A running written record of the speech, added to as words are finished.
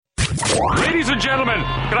Ladies and gentlemen,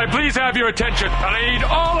 can I please have your attention? And I need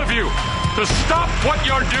all of you to stop what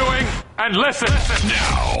you're doing and listen.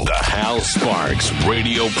 Now, the Hal Sparks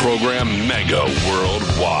radio program mega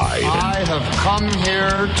worldwide. I have come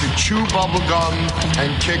here to chew bubblegum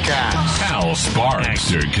and kick ass. Hal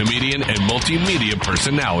Sparks, actor, comedian, and multimedia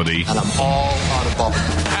personality. And I'm all out of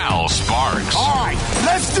bubblegum. Hal Sparks. All right,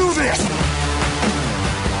 let's do this.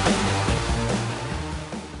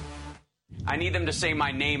 I need them to say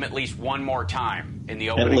my name at least one more time in the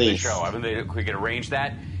opening of the show. I mean, we could arrange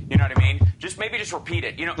that. You know what I mean? Just repeat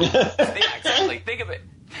it. You know, yeah, exactly. Think of it.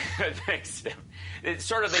 It's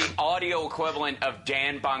sort of the audio equivalent of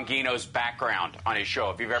Dan Bongino's background on his show.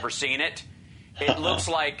 If you've ever seen it, it looks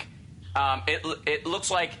like it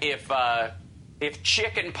looks like if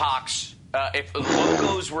chicken pox, if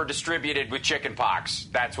logos were distributed with chicken pox,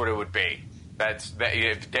 that's what it would be.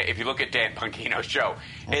 If you look at Dan Bongino's show,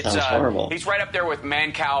 it's horrible. He's right up there with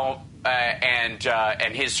Mancow and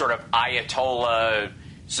his sort of Ayatollah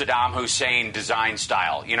Saddam Hussein design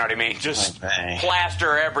style. You know what I mean? Just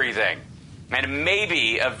plaster everything, and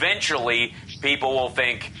maybe eventually people will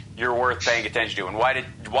think you're worth paying attention to. And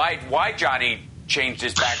why Johnny changed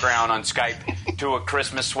his background on Skype to a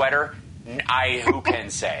Christmas sweater? Who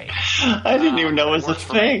can say? I didn't even know it was a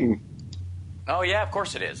thing. Oh yeah, of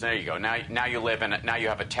course it is. There you go. Now you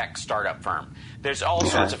have a tech startup firm. There's all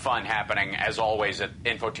sorts of fun happening as always at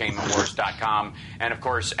infotainmentwars.com and of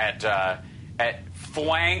course at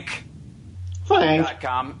flank.com,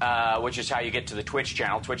 which is how you get to the Twitch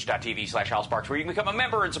channel, twitch.tv/HalSparks, where you can become a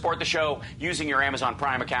member and support the show using your Amazon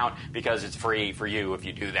Prime account because it's free for you if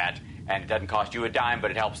you do that. And it doesn't cost you a dime,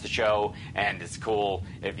 but it helps the show, and it's cool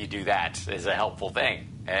if you do that. It's a helpful thing.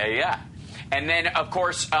 Yeah. And then, of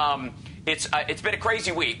course, it's been a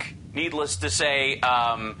crazy week, needless to say.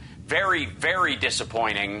 Very, very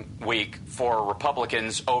disappointing week for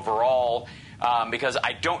Republicans overall, because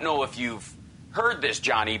I don't know if you've heard this,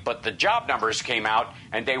 Johnny, but the job numbers came out,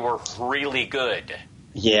 and they were really good.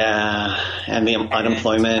 Yeah, and the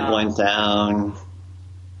unemployment went down.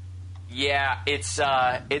 Yeah, it's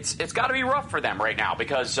got to be rough for them right now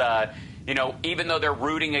because even though they're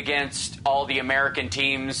rooting against all the American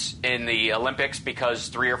teams in the Olympics because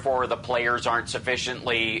 3 or 4 of the players aren't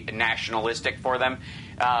sufficiently nationalistic for them,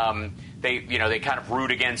 they kind of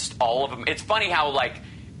root against all of them. It's funny how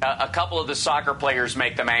a couple of the soccer players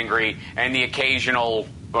make them angry, and the occasional,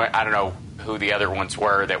 I don't know who the other ones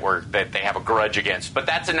were that they have a grudge against, but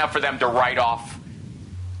that's enough for them to write off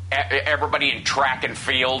everybody in track and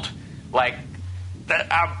field. Like,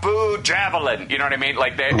 boo javelin, you know what I mean?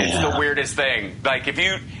 It's the weirdest thing. Like, if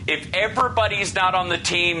everybody's not on the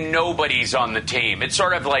team, nobody's on the team. It's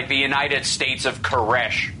sort of like the United States of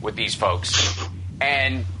Koresh with these folks,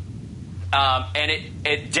 and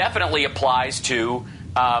it definitely applies to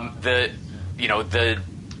the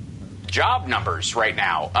job numbers right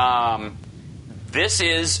now. This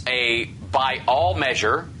is by all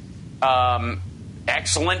measure,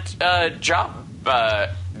 excellent job.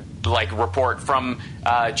 Report from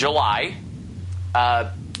July.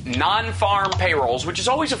 Non-farm payrolls, which is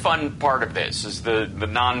always a fun part of this, is the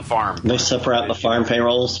non-farm. They separate out the farm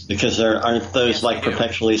payrolls because aren't those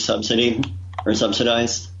perpetually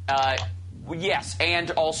subsidized? Yes,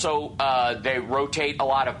 and also they rotate a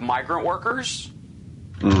lot of migrant workers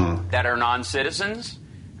that are non-citizens,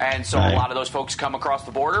 and so a lot of those folks come across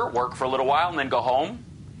the border, work for a little while, and then go home,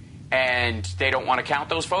 and they don't want to count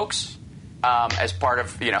those folks as part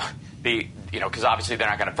of because obviously they're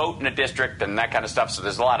not going to vote in a district and that kind of stuff. So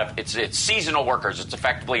there's a lot of it's seasonal workers. It's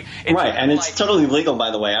effectively right, and it's totally legal. By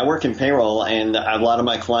the way, I work in payroll, and a lot of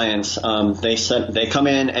my clients they come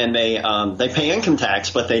in and they pay income tax,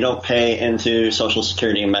 but they don't pay into Social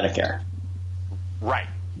Security and Medicare. Right.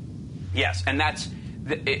 Yes, and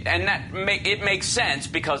it makes sense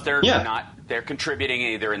because they're contributing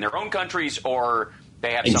either in their own countries or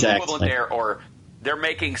they have some equivalent there, or they're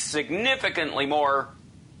making significantly more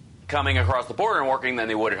coming across the border and working than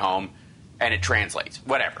they would at home, and it translates.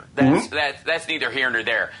 Whatever. That's neither here nor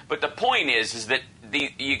there. But the point is that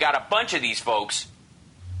you got a bunch of these folks,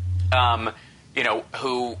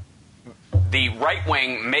 who the right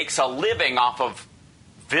wing makes a living off of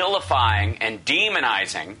vilifying and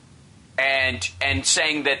demonizing, and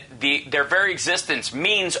saying that their very existence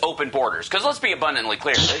means open borders. Because let's be abundantly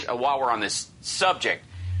clear, while we're on this subject,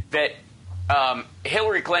 that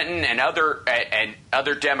Hillary Clinton and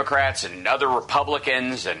other Democrats and other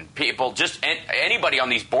Republicans and people, just anybody on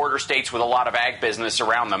these border states with a lot of ag business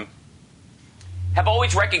around them, have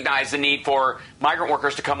always recognized the need for migrant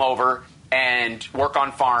workers to come over and work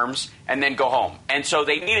on farms and then go home. And so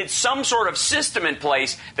they needed some sort of system in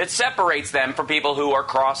place that separates them from people who are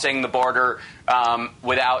crossing the border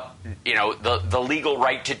without, the legal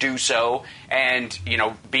right to do so. And,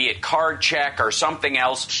 be it card check or something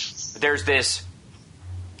else, there's this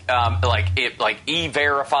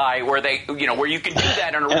E-Verify where where you can do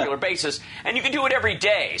that on a regular basis, and you can do it every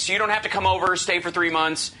day. So you don't have to come over, stay for 3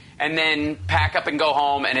 months, and then pack up and go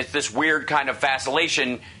home. And it's this weird kind of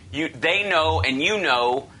vacillation. They know and you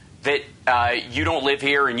know that you don't live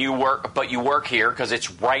here and you work here because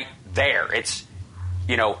it's right there. It's,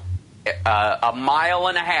 a mile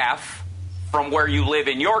and a half from where you live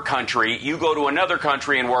in your country. You go to another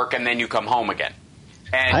country and work, and then you come home again.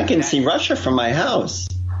 And I can see Russia from my house.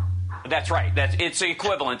 That's right. It's the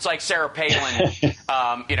equivalent. It's like Sarah Palin,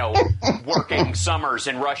 working summers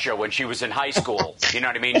in Russia when she was in high school. You know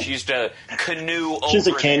what I mean? She used to canoe over. She's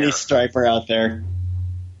a candy striper out there.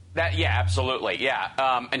 Absolutely,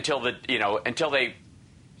 yeah. Until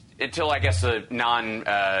I guess the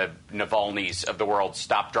non-Navalny's of the world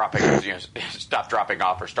stopped dropping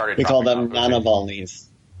off or started. We call them non-Navalny's.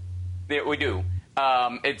 Yeah, we do.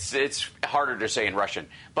 It's harder to say in Russian,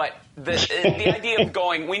 but the idea of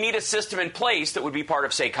we need a system in place that would be part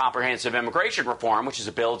of, say, comprehensive immigration reform, which is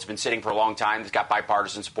a bill that's been sitting for a long time, that's got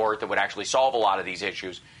bipartisan support, that would actually solve a lot of these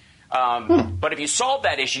issues. But if you solve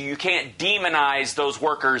that issue, you can't demonize those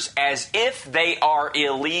workers as if they are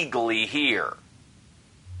illegally here.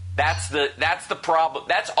 That's the problem.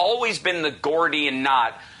 That's always been the Gordian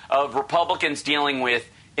knot of Republicans dealing with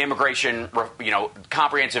immigration,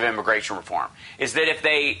 comprehensive immigration reform, is that if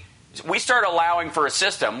we start allowing for a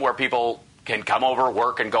system where people can come over,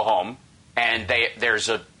 work, and go home, and there's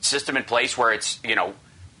a system in place where it's,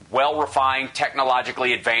 well-refined,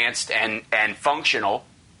 technologically advanced, and functional,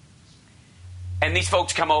 and these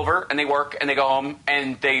folks come over and they work and they go home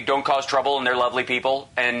and they don't cause trouble and they're lovely people.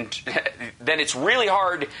 And then it's really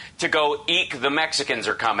hard to go, eek, the Mexicans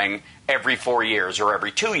are coming every 4 years or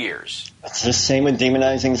every 2 years. It's the same with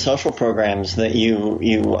demonizing social programs that you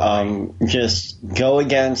just go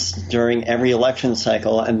against during every election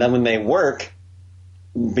cycle. And then when they work,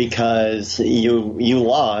 because you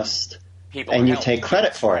lost, people and you take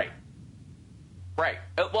credit for it. Right.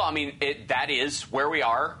 Well, I mean, that is where we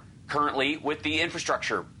are currently with the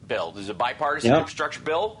infrastructure bill. There's a bipartisan infrastructure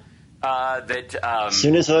bill that as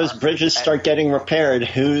soon as those bridges start getting repaired,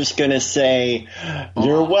 who's going to say,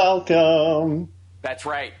 you're welcome? That's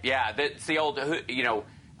right. Yeah, that's the old,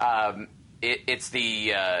 it's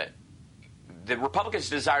the Republicans'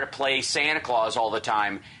 desire to play Santa Claus all the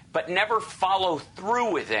time, but never follow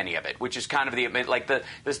through with any of it, which is kind of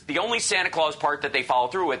the only Santa Claus part that they follow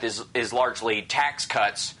through with is largely tax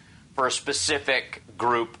cuts for a specific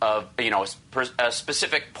group of, a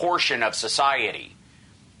specific portion of society.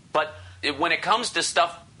 But when it comes to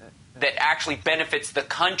stuff that actually benefits the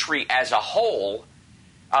country as a whole,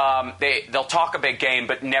 they'll talk a big game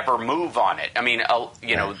but never move on it. I mean,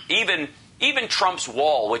 even Trump's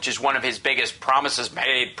wall, which is one of his biggest promises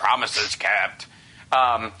made, promises kept,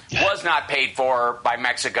 was not paid for by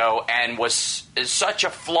Mexico and is such a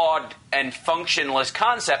flawed and functionless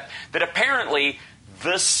concept that apparently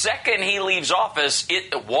the second he leaves office,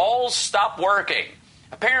 walls stop working.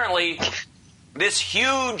 Apparently, this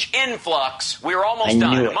huge influx, we were almost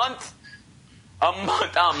done. A month.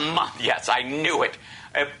 Yes, I knew it.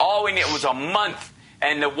 All we needed was a month,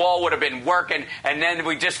 and the wall would have been working, and then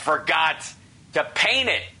we just forgot to paint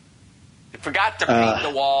it. Forgot to paint the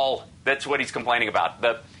wall. That's what he's complaining about.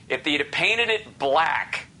 If they'd have painted it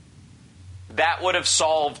black, that would have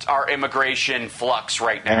solved our immigration flux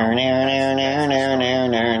right now.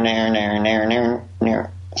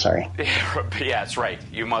 Sorry. Yeah, that's right.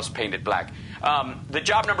 You must paint it black. The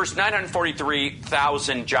job numbers,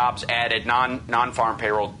 943,000 jobs added, non-farm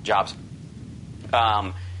payroll jobs.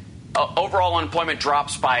 Overall unemployment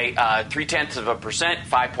drops by 0.3%,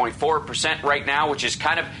 5.4% right now, which is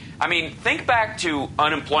kind of, think back to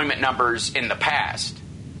unemployment numbers in the past.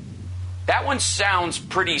 That one sounds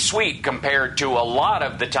pretty sweet compared to a lot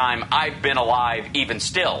of the time I've been alive even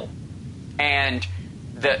still. And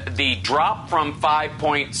the drop from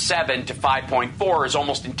 5.7 to 5.4 is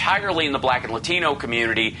almost entirely in the Black and Latino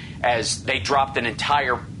community, as they dropped an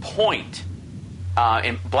entire point.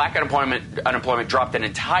 Black unemployment dropped an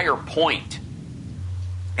entire point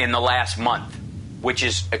in the last month, which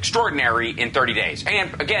is extraordinary in 30 days.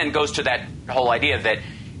 And again, goes to that whole idea that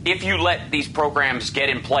if you let these programs get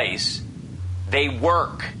in place, they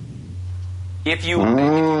work. If you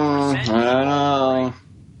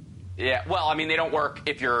yeah, well, they don't work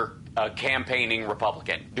if you're a campaigning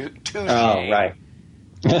Republican. Touché. Oh, right.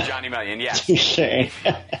 Johnny Million, yes. Touché.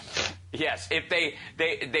 Yes, if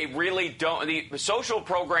they really don't, the social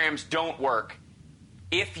programs don't work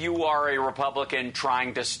if you are a Republican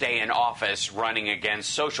trying to stay in office running against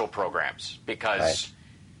social programs, because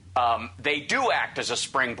they do act as a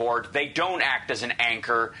springboard. They don't act as an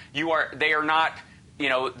anchor. They are not,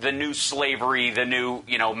 the new slavery, the new,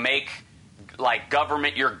 make like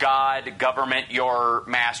government your God, government your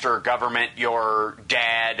master, government your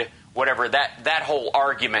dad, whatever, that whole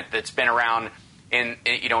argument that's been around in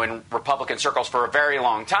Republican circles for a very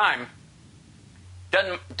long time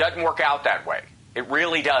doesn't work out that way. It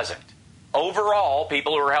really doesn't. Overall,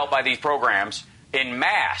 people who are helped by these programs en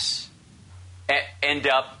masse end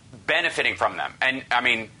up benefiting from them. And I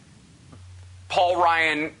mean, Paul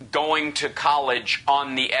Ryan going to college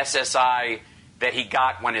on the SSI that he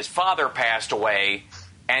got when his father passed away,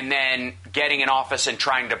 and then getting in office and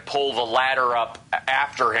trying to pull the ladder up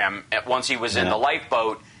after him once he was in the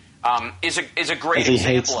lifeboat is a great example. He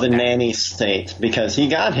hates the nanny state because he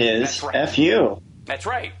got his FU. That's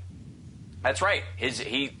right. That's right.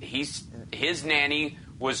 His nanny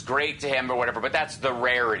was great to him or whatever, but that's the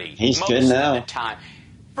rarity. He's most good now. of the time.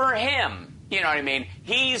 For him, you know what I mean?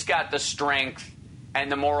 He's got the strength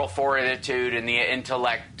and the moral fortitude and the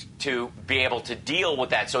intellect to be able to deal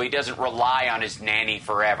with that, so he doesn't rely on his nanny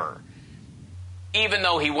forever. Even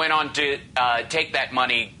though he went on to take that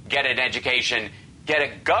money, get an education, get a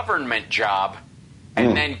government job,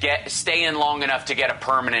 and then stay in long enough to get a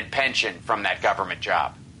permanent pension from that government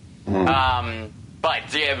job.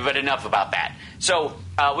 But enough about that. So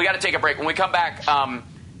we got to take a break. When we come back, a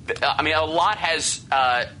lot has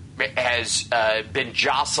been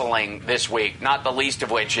jostling this week, not the least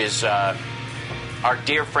of which is our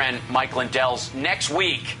dear friend Mike Lindell's. Next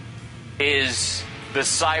week is the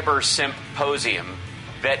Cyber Symposium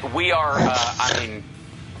that we are,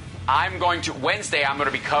 Wednesday I'm going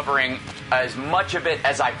to be covering as much of it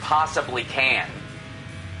as I possibly can.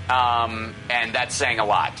 And that's saying a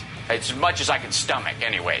lot. It's as much as I can stomach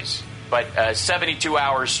anyways. But 72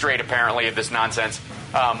 hours straight, apparently, of this nonsense,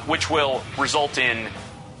 which will result in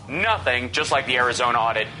nothing, just like the Arizona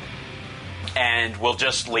audit, and will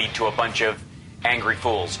just lead to a bunch of angry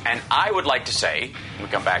fools. And I would like to say, when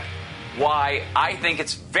we come back, why I think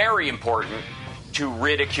it's very important to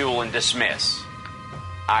ridicule and dismiss.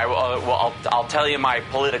 I'll tell you my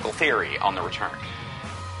political theory on the return.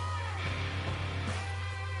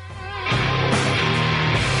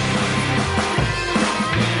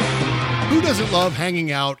 Who doesn't love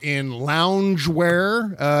hanging out in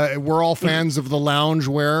loungewear? We're all fans of the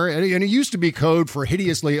loungewear, and it used to be code for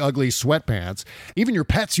hideously ugly sweatpants. Even your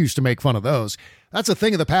pets used to make fun of those. That's a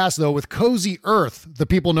thing of the past, though, with Cozy Earth. The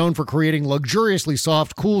people known for creating luxuriously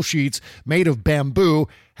soft, cool sheets made of bamboo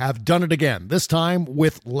have done it again, this time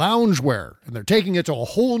with loungewear. And they're taking it to a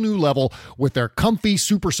whole new level with their comfy,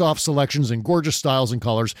 super soft selections in gorgeous styles and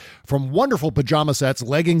colors. From wonderful pajama sets,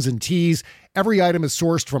 leggings, and tees, every item is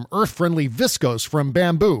sourced from earth-friendly viscose from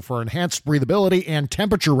bamboo for enhanced breathability and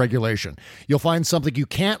temperature regulation. You'll find something you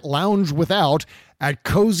can't lounge without at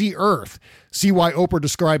Cozy Earth. See why Oprah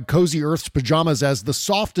described Cozy Earth's pajamas as the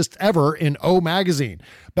softest ever in O Magazine.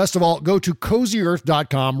 Best of all, go to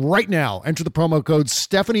CozyEarth.com right now. Enter the promo code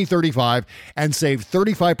Stephanie35 and save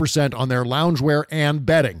 35% on their loungewear and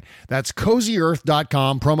bedding. That's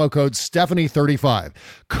CozyEarth.com, promo code Stephanie35.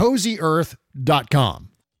 CozyEarth.com.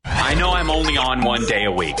 I know I'm only on one day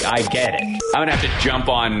a week. I get it. I'm going to have to jump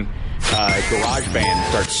on GarageBand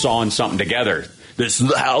and start sawing something together. This is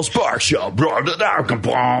the Hal Sparks Show.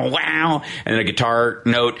 Wow. And a guitar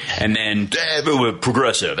note, and then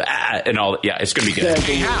progressive, and all. Yeah, it's going to be good.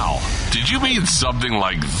 Hey, Hal, did you mean something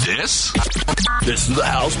like this? This is the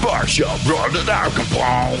Hal Sparks Show.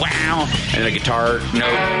 Wow. And a guitar note,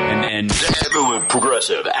 and then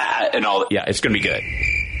progressive, and all. Yeah, it's going to be good.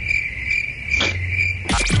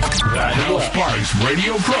 The Hal Sparks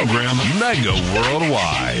radio program, mega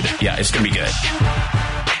worldwide. Yeah, it's going to be good.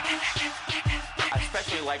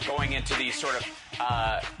 Especially like going into these sort of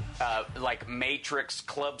like Matrix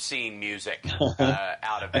club scene music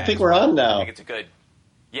out of that. I think we're on now. I think it's a good.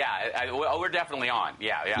 Yeah, we're definitely on.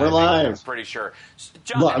 Yeah, we're live. I'm pretty sure.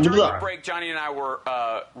 During the break, Johnny and I were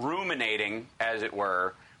ruminating, as it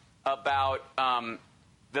were, about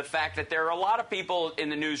the fact that there are a lot of people in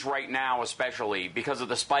the news right now, especially because of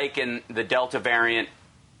the spike in the Delta variant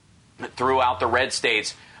throughout the red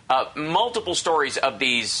states. Multiple stories of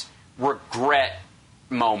these regret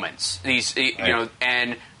moments. These,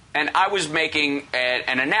 and I was making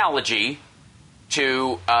an analogy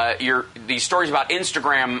to these stories about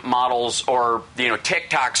Instagram models or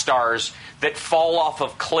TikTok stars that fall off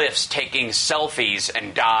of cliffs taking selfies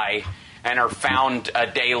and die and are found a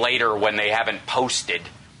day later when they haven't posted.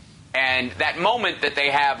 And that moment that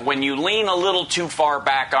they have when you lean a little too far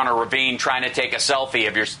back on a ravine trying to take a selfie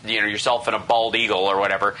of yourself in a bald eagle or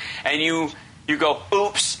whatever, and you go,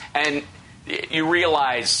 oops, and you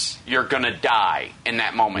realize you're going to die in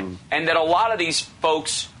that moment. And that a lot of these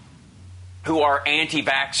folks who are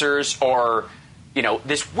anti-vaxxers or,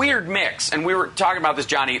 this weird mix, and we were talking about this,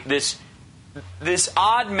 Johnny, this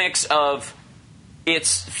odd mix of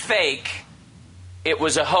it's fake, it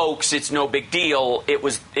was a hoax, it's no big deal,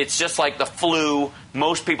 it's just like the flu,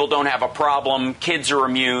 most people don't have a problem, kids are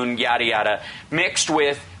immune, yada yada, mixed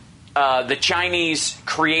with the Chinese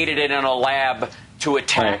created it in a lab to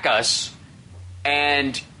attack us,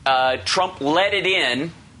 and Trump let it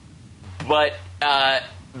in, but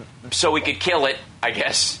so we could kill it, I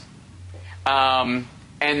guess. And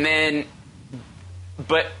then,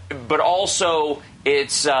 but also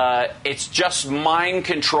it's just mind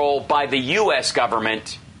control by the U.S.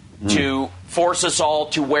 government to force us all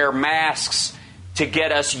to wear masks to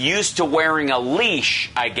get us used to wearing a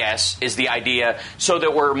leash, I guess, is the idea, so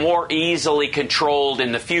that we're more easily controlled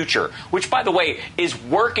in the future, which, by the way, is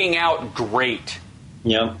working out great.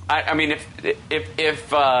 Yeah. I mean, if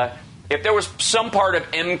there was some part of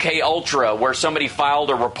MK Ultra where somebody filed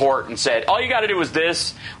a report and said, all you got to do is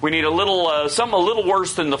this, we need a little something a little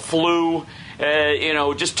worse than the flu,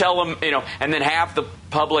 just tell them, and then half the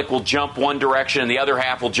public will jump one direction and the other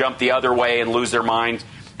half will jump the other way and lose their minds.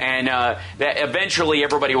 And that eventually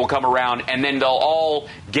everybody will come around, and then they'll all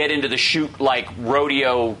get into the chute like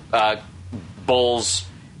rodeo bulls,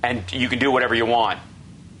 and you can do whatever you want.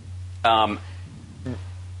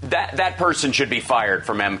 That person should be fired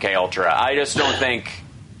from MK Ultra. I just don't think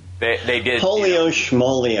they did. Polio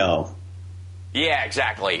schmolio. Yeah,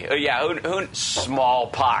 exactly. Yeah,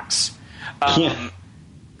 smallpox.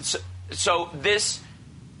 So this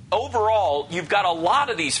overall, you've got a lot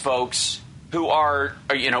of these folks who are,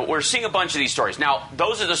 we're seeing a bunch of these stories. Now,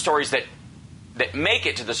 those are the stories that make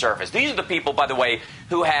it to the surface. These are the people, by the way,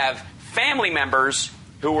 who have family members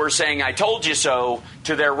who were saying, I told you so,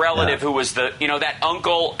 to their relative who was that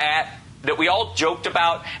uncle that we all joked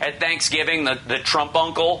about at Thanksgiving, the Trump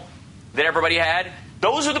uncle that everybody had.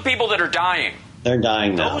 Those are the people that are dying. They're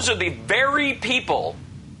dying now. Those are the very people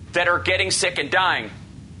that are getting sick and dying.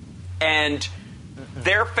 And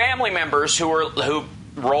their family members who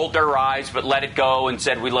rolled their eyes but let it go and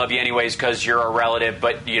said, we love you anyways because you're a relative,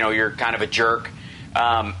 but you're kind of a jerk.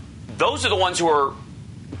 Those are the ones who are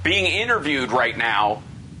being interviewed right now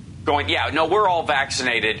going, we're all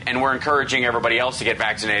vaccinated and we're encouraging everybody else to get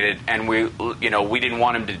vaccinated, and we didn't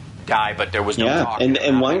want him to die, but there was no talk. And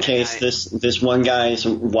in one case, this one guy's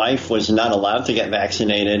wife was not allowed to get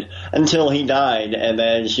vaccinated until he died, and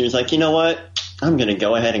then she was like, you know what? I'm going to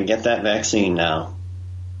go ahead and get that vaccine now.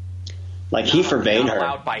 Like, he forbade her.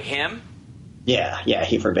 Allowed by him? Yeah,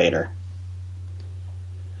 he forbade her.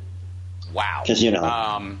 Wow. Because,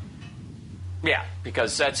 yeah,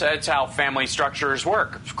 because that's how family structures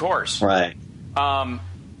work, of course. Right.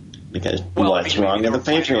 Because what's wrong with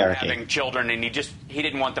the patriarchy? Having children, and he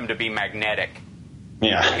didn't want them to be magnetic.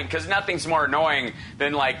 Yeah. Because nothing's more annoying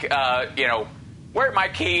than where are my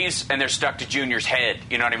keys? And they're stuck to Junior's head.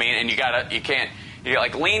 You know what I mean? And you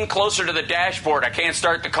lean closer to the dashboard. I can't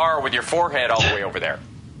start the car with your forehead all the way over there.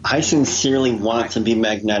 I sincerely want to be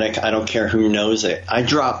magnetic. I don't care who knows it. I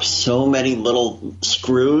drop so many little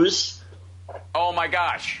screws. Oh my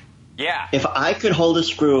gosh. Yeah. If I could hold a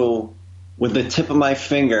screw with the tip of my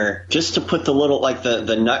finger just to put the little,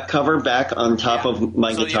 the nut cover back on top of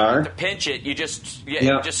my guitar. You don't have to pinch it. You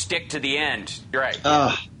just stick to the end. You're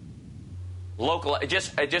right. Local,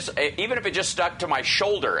 even if it just stuck to my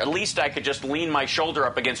shoulder, at least I could just lean my shoulder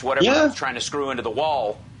up against whatever I was trying to screw into the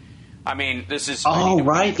wall. I mean, this is... Oh,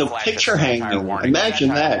 right, the picture hanging. Imagine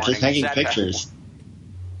that, just hanging pictures.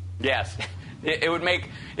 Yes. It would make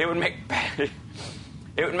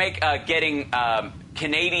getting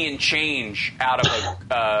Canadian change out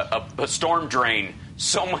of a storm drain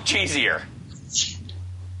so much easier.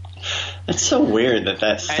 It's so weird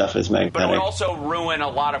that stuff is magnetic. But it would also ruin a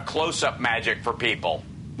lot of close-up magic for people.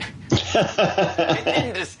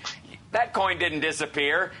 That coin didn't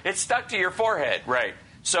disappear. It stuck to your forehead, right?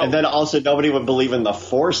 So, and then also nobody would believe in the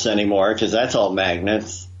Force anymore because that's all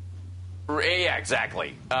magnets. Yeah,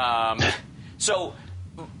 exactly. So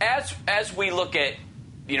as we look at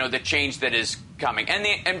the change that is coming,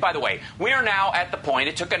 and by the way, we are now at the point.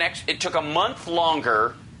 It took a month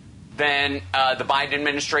longer than the Biden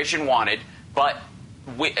administration wanted, but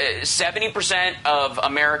 70% of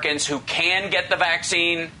Americans who can get the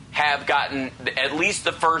vaccine have gotten at least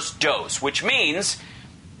the first dose, which means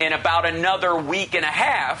in about another week and a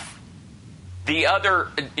half, the other,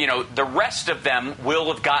 the rest of them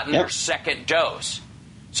will have gotten their second dose.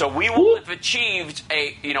 So we will have achieved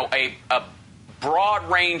a broad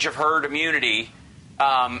range of herd immunity,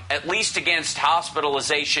 at least against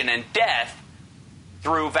hospitalization and death,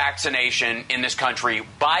 through vaccination in this country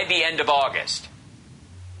by the end of August,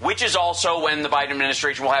 which is also when the Biden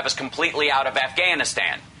administration will have us completely out of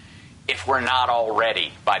Afghanistan, if we're not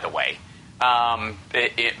already, by the way.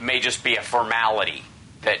 It may just be a formality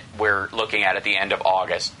that we're looking at the end of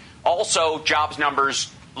August. Also, jobs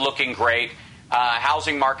numbers looking great.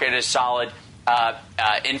 Housing market is solid.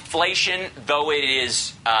 Inflation, though it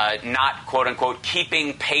is not, quote unquote,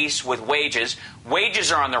 keeping pace with wages,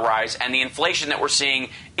 wages are on the rise, and the inflation that we're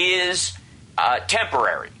seeing is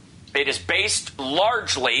temporary. It is based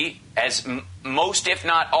largely, as most, if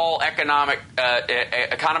not all,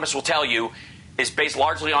 economists will tell you, is based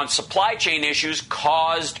largely on supply chain issues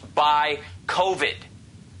caused by COVID,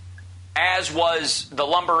 as was the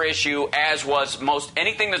lumber issue, as was most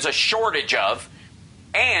anything there's a shortage of,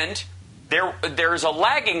 and there's a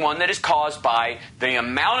lagging one that is caused by the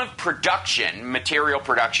amount of production, material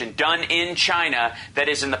production, done in China that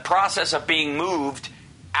is in the process of being moved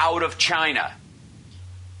out of China.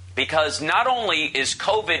 Because not only is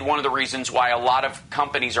COVID one of the reasons why a lot of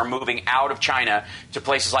companies are moving out of China to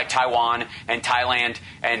places like Taiwan and Thailand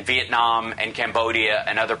and Vietnam and Cambodia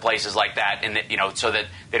and other places like that, and so that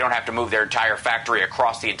they don't have to move their entire factory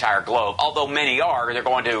across the entire globe. Although many are, they're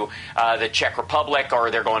going to the Czech Republic,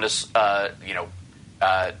 or they're going to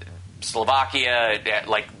Slovakia,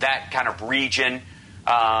 like that kind of region.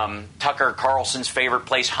 Tucker Carlson's favorite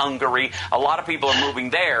place, Hungary. A lot of people are moving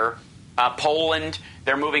there. Poland,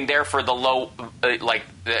 they're moving there for the low,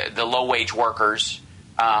 the low wage workers.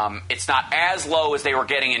 It's not as low as they were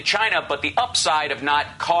getting in China, but the upside of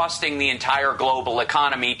not costing the entire global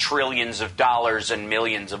economy trillions of dollars and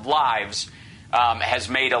millions of lives has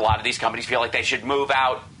made a lot of these companies feel like they should move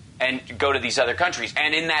out and go to these other countries.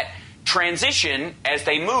 And in that transition, as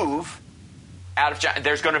they move out of China,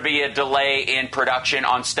 there's going to be a delay in production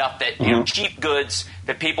on stuff that, cheap goods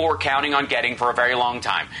that people were counting on getting for a very long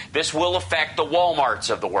time. This will affect the Walmarts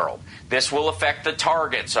of the world. This will affect the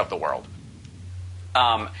Targets of the world.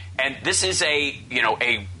 And this is a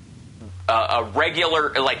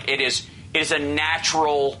regular, it is a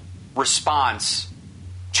natural response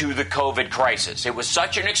to the COVID crisis. It was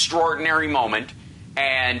such an extraordinary moment,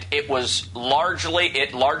 and it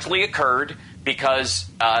largely occurred because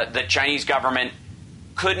the Chinese government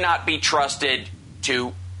could not be trusted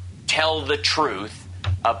to tell the truth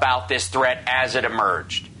about this threat as it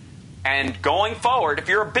emerged. And going forward, if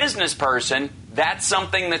you're a business person, that's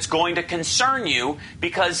something that's going to concern you,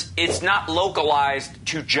 because it's not localized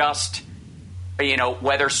to just,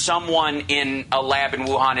 whether someone in a lab in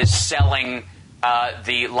Wuhan is selling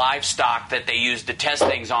the livestock that they use to test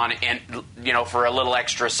things on, and for a little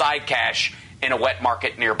extra side cash in a wet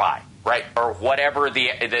market nearby. Right, or whatever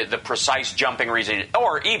the precise jumping reason,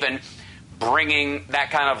 or even bringing that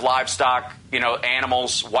kind of livestock,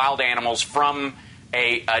 animals, wild animals from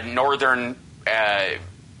a northern,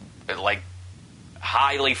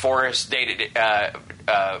 highly forested. I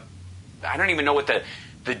don't even know what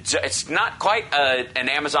it's not quite an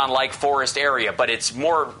Amazon-like forest area, but it's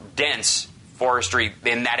more dense forestry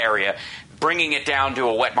in that area. Bringing it down to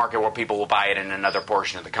a wet market where people will buy it in another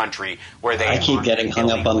portion of the country where they. I keep getting hung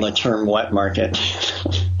up on the term wet market.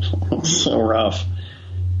 It's so rough.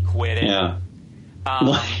 Quit it. Yeah.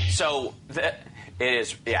 It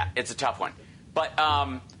is. Yeah, it's a tough one. But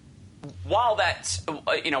while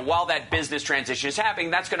that business transition is happening,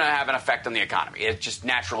 that's going to have an effect on the economy. It's just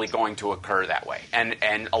naturally going to occur that way.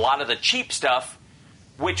 And a lot of the cheap stuff,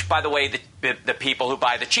 which, by the way, the people who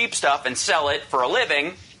buy the cheap stuff and sell it for a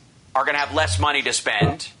living are going to have less money to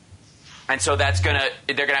spend, and so they're going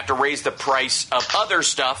to have to raise the price of other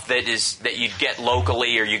stuff that you'd get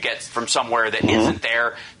locally or you get from somewhere that isn't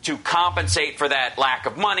there to compensate for that lack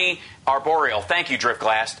of money. Arboreal, thank you,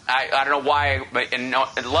 Driftglass. I don't know why, but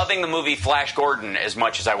loving the movie Flash Gordon as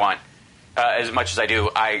much as I want, as much as I do,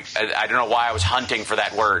 I don't know why I was hunting for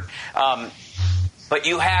that word. But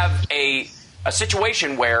you have a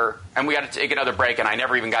situation where, and we got to take another break, and I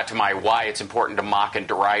never even got to my why it's important to mock and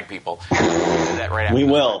deride people. That right after we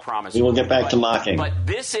will. I promise. We will get back to mocking. But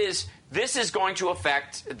this is going to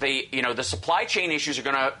affect the supply chain issues are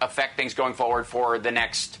going to affect things going forward for the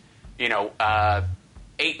next 8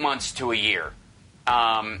 months to a year.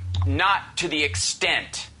 Not to the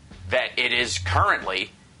extent that it is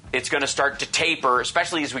currently. It's going to start to taper,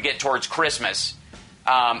 especially as we get towards Christmas.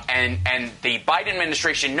 And the Biden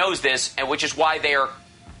administration knows this, and which is why they are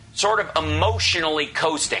sort of emotionally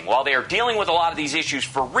coasting. While they are dealing with a lot of these issues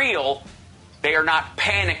for real, They are not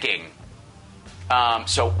panicking.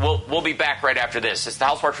 So we'll be back right after this. It's the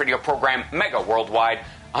Hal Sparks Radio program, Mega Worldwide,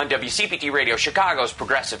 on WCPT Radio, Chicago's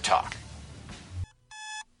Progressive Talk.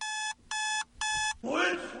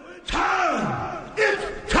 It's time!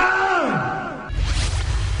 It's time!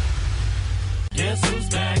 Guess who's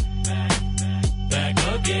back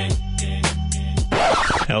again?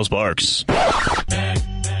 Hal Sparks. Back,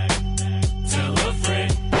 tell a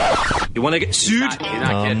friend. You want to get sued? He's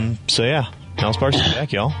not kidding. So yeah, Hal Sparks is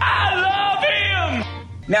back, y'all. I love him!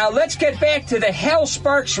 Now let's get back to the Hal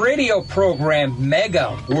Sparks radio program,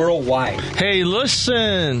 Mega Worldwide. Hey,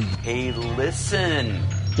 listen.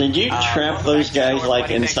 Did you trap those guys like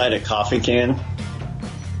inside a coffee can?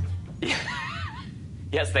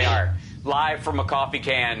 Yes, they are. Live from a coffee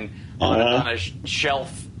can on a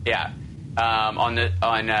shelf. Yeah, on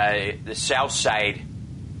the south side,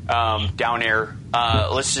 down there.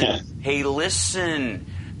 Listen, hey, listen.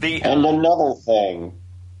 And another thing.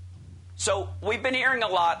 So we've been hearing a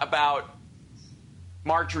lot about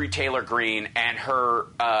Marjorie Taylor Greene and her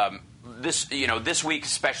this week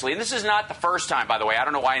especially, and this is not the first time, by the way. I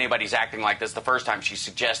don't know why anybody's acting like this. The first time she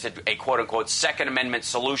suggested a quote unquote Second Amendment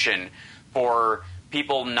solution for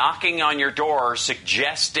people knocking on your door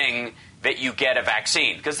suggesting that you get a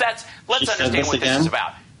vaccine, because let's understand what this is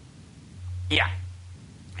about. Yeah,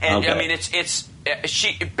 and okay. I mean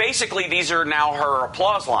she basically, these are now her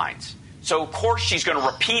applause lines. So of course she's going to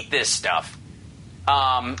repeat this stuff,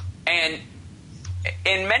 and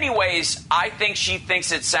in many ways, I think she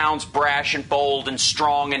thinks it sounds brash and bold and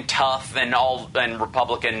strong and tough and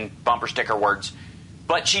Republican bumper sticker words,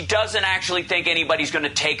 but she doesn't actually think anybody's going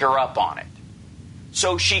to take her up on it.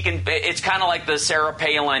 So she can. It's kind of like the Sarah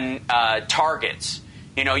Palin targets.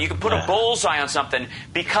 You know, you can put a bullseye on something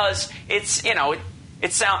because it's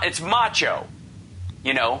it's macho.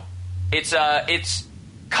 You know, it's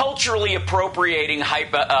culturally appropriating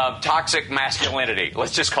toxic masculinity.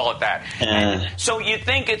 Let's just call it that. And so you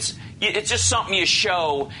think it's just something you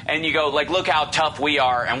show, and you go like, look how tough we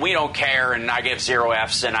are, and we don't care, and I give 0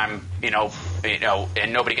 Fs, and I'm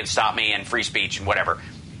and nobody can stop me, and free speech and whatever.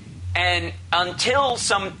 And until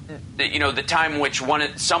the time in which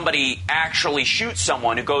somebody actually shoots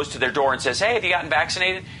someone who goes to their door and says, "Hey, have you gotten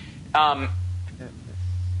vaccinated?"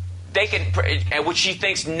 They can, which she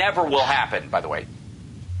thinks never will happen, by the way.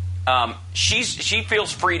 She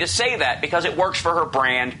feels free to say that because it works for her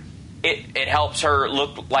brand. It helps her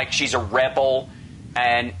look like she's a rebel,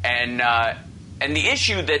 and the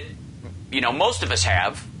issue that most of us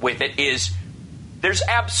have with it is there's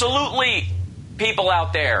absolutely people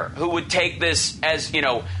out there who would take this as the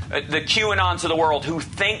QAnons of the world, who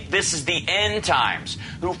think this is the end times,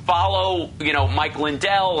 who follow Mike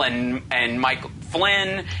Lindell and Mike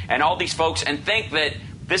Flynn and all these folks, and think that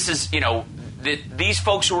this is these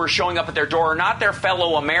folks who are showing up at their door are not their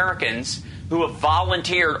fellow Americans who have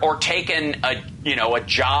volunteered or taken a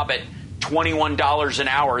job at $21 an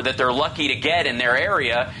hour that they're lucky to get in their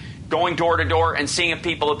area, going door to door and seeing if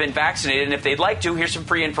people have been vaccinated, and if they'd like to, here's some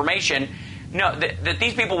free information. No, that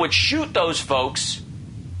these people would shoot those folks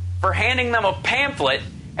for handing them a pamphlet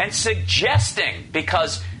and suggesting,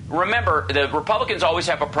 because remember, the Republicans always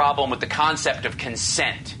have a problem with the concept of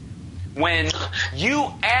consent. When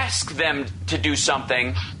you ask them to do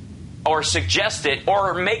something or suggest it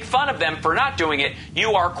or make fun of them for not doing it,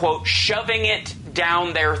 you are, quote, shoving it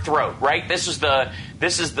down their throat, right? This is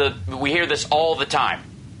we hear this all the time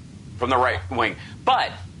from the right wing.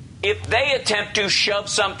 But if they attempt to shove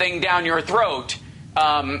something down your throat,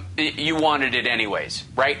 you wanted it anyways,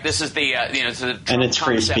 right? This is the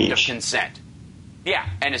concept of consent. Yeah,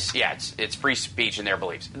 and it's free speech in their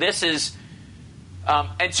beliefs. This is,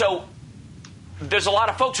 and so there's a lot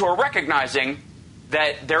of folks who are recognizing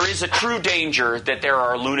that there is a true danger that there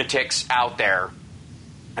are lunatics out there,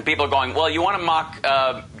 and people are going, well, you want to mock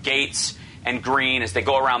Gates and Green as they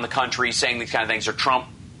go around the country saying these kind of things, or Trump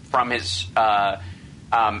from his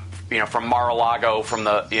from Mar-a-Lago, from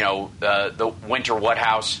the Winter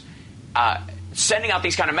Woodhouse, sending out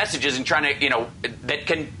these kind of messages and trying to that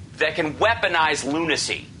can weaponize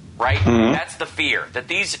lunacy, right? Mm-hmm. That's the fear that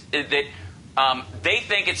they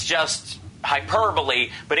think it's just hyperbole,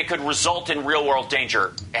 but it could result in real world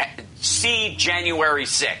danger. See January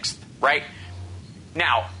 6th, right?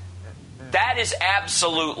 Now, that is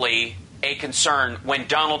absolutely a concern when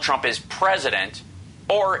Donald Trump is president,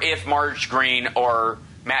 or if Marge Green or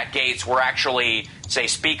Matt Gaetz were actually, say,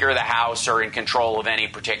 Speaker of the House or in control of any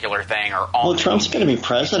particular thing. Or Trump's going to be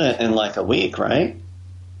president in like a week, right?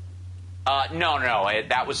 No.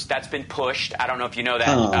 That's been pushed. I don't know if you know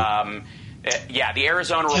that. The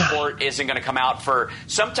Arizona report isn't going to come out for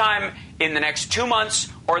sometime in the next 2 months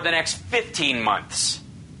or the next 15 months.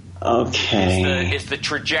 Okay. Is the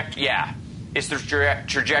trajectory? Yeah, is the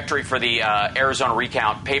trajectory for the Arizona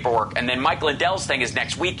recount paperwork, and then Mike Lindell's thing is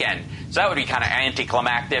next weekend. So that would be kind of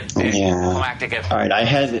anticlimactic. Climactic if all right,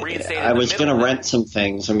 I was going to rent some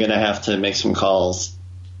things. I'm going to have to make some calls.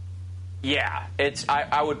 Yeah,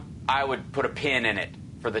 I would put a pin in it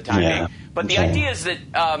for the time being. But the idea is that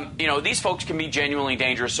these folks can be genuinely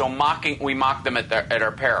dangerous, so we mock them at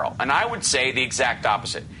our peril. And I would say the exact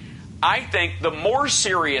opposite. I think the more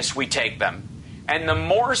serious we take them, and the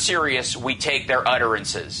more serious we take their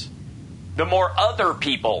utterances, the more other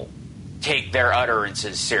people take their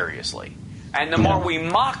utterances seriously. And the more we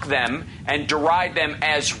mock them and deride them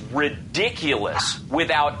as ridiculous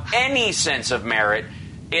without any sense of merit,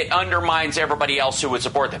 it undermines everybody else who would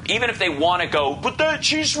support them. Even if they want to go, but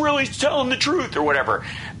she's really telling the truth or whatever.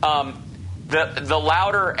 The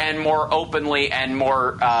louder and more openly and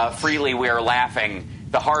more freely we are laughing,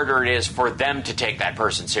 the harder it is for them to take that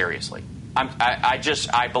person seriously.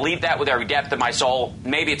 I believe that with every depth of my soul.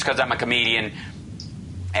 Maybe it's because I'm a comedian,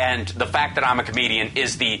 and the fact that I'm a comedian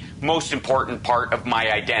is the most important part of my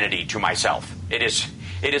identity to myself. It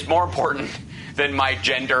is more important than my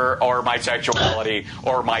gender or my sexuality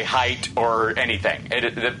or my height or anything.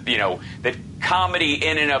 That comedy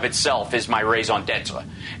in and of itself is my raison d'etre,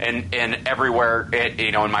 and everywhere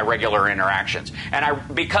in my regular interactions.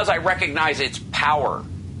 And because I recognize its power,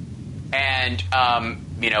 and a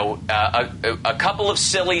couple of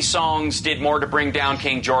silly songs did more to bring down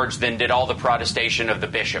King George than did all the protestation of the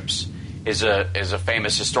bishops. Is a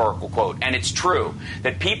famous historical quote, and it's true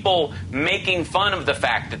that people making fun of the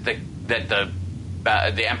fact that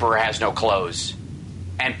the emperor has no clothes,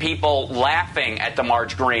 and people laughing at the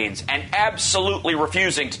March Greens and absolutely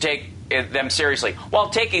refusing to take them seriously, while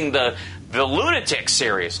taking the lunatics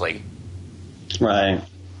seriously. Right.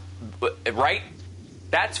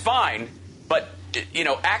 That's fine, but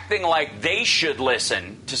acting like they should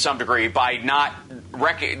listen to some degree by not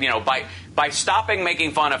by stopping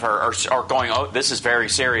making fun of her or going, oh, this is very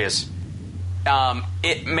serious.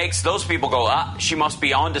 It makes those people go, she must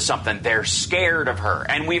be onto something. They're scared of her.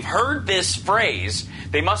 And we've heard this phrase,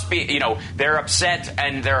 they must be, they're upset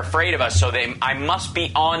and they're afraid of us, so I must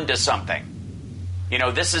be onto something.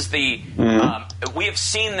 This is the, we have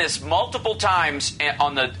seen this multiple times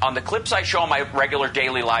on the clips I show on my regular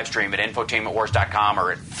daily live stream at infotainmentwars.com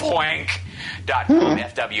or at fwank.com,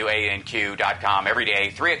 FWANQ.com, every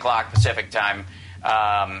day, 3 o'clock Pacific time.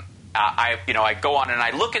 I go on and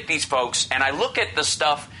I look at these folks and I look at the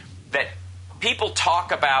stuff that people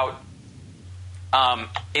talk about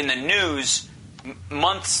in the news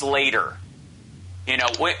months later, and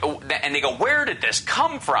they go, where did this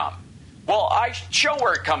come from? Well, I show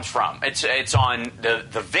where it comes from. It's on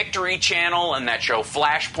the Victory Channel and that show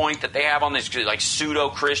Flashpoint that they have on this, like,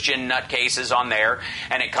 pseudo-Christian nutcases on there,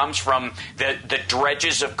 and it comes from the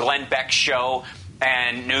dredges of Glenn Beck's show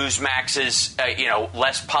and Newsmax's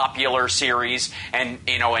less popular series, and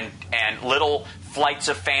little flights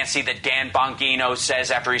of fancy that Dan Bongino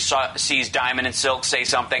says after he sees Diamond and Silk say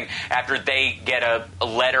something after they get a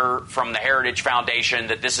letter from the Heritage Foundation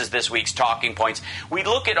that this is this week's talking points. We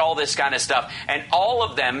look at all this kind of stuff, and all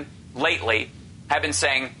of them lately have been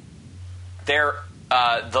saying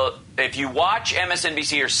if you watch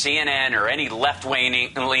MSNBC or CNN or any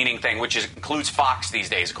left-leaning thing, which includes Fox these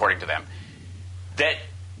days, according to them, that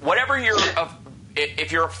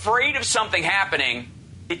if you're afraid of something happening,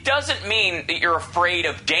 it doesn't mean that you're afraid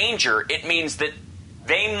of danger. It means that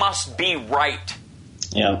they must be right.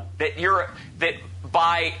 Yeah. That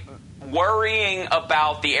by worrying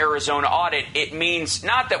about the Arizona audit, it means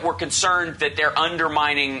not that we're concerned that they're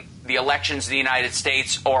undermining the elections of the United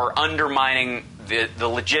States or undermining the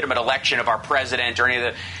legitimate election of our president or any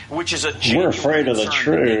of the, which is a we're afraid of the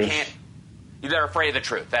truth. They're afraid of the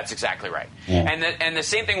truth. That's exactly right. Yeah. And the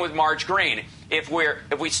same thing with Marge Green. If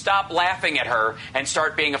we stop laughing at her and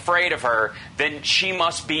start being afraid of her, then she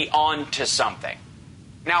must be on to something.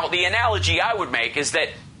 Now, the analogy I would make is that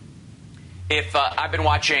if I've been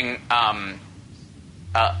watching, I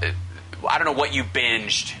don't know what you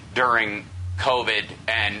binged during COVID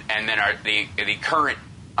and then the current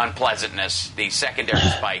unpleasantness, the secondary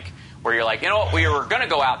spike, where you're like, we were going to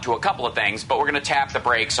go out to a couple of things, but we're going to tap the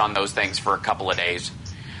brakes on those things for a couple of days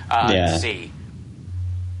to see.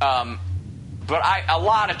 But a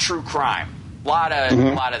lot of true crime, a lot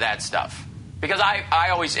of that stuff. Because I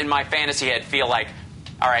always, in my fantasy head, feel like,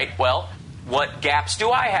 all right, well, what gaps do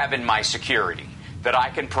I have in my security that I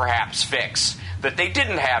can perhaps fix that they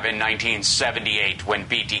didn't have in 1978 when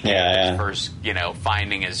BTK was first,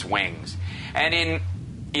 finding his wings? And in,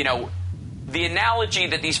 the analogy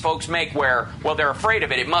that these folks make where, well, they're afraid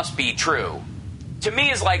of it, it must be true, to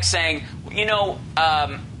me is like saying,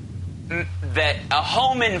 that a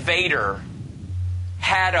home invader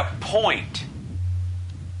had a point.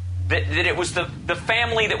 That it was the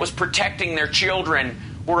family that was protecting their children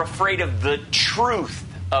were afraid of the truth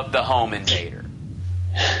of the home invader.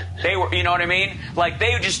 They were, you know what I mean? Like,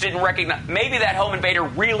 they just didn't recognize, maybe that home invader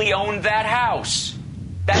really owned that house.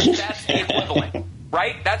 That's the equivalent,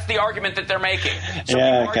 right? That's the argument that they're making. So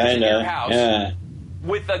yeah, kind your of. house Yeah.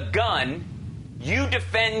 with a gun, you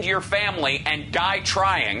defend your family and die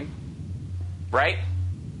trying, right?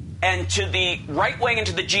 And to the right wing and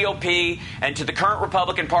to the GOP and to the current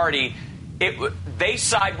Republican Party, they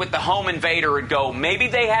side with the home invader and go, maybe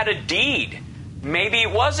they had a deed. Maybe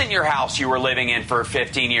it wasn't your house you were living in for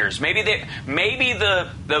 15 years. Maybe the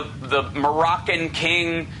Moroccan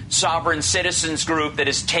King Sovereign Citizens Group that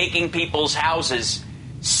is taking people's houses,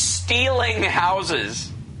 stealing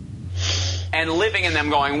houses, and living in them,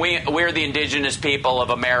 going, we're the indigenous people of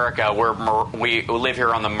America. We live here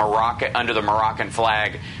on under the Moroccan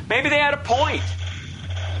flag. Maybe they had a point,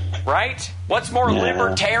 right? What's more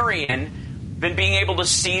libertarian than being able to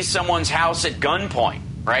seize someone's house at gunpoint,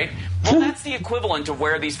 right? Well, that's the equivalent of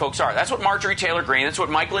where these folks are. That's what Marjorie Taylor Greene. That's what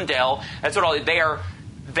Mike Lindell. That's what they are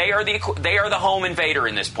the home invader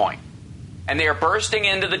in this point, and they are bursting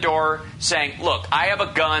into the door saying, "Look, I have a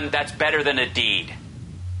gun that's better than a deed.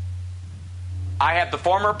 I have the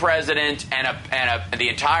former president and the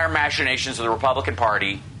entire machinations of the Republican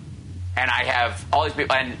Party, and I have all these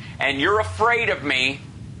people, and you're afraid of me,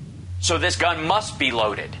 so this gun must be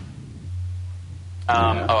loaded."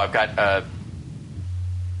 I've got,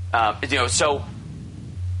 so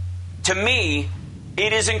to me,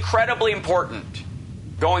 it is incredibly important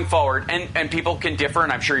going forward, and people can differ,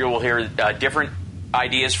 and I'm sure you will hear different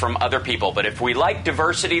ideas from other people, but if we like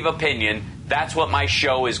diversity of opinion, that's what my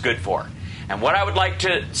show is good for. And what I would like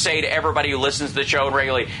to say to everybody who listens to the show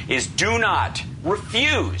regularly is, do not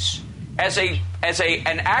refuse, as an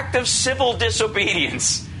act of civil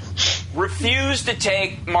disobedience, refuse to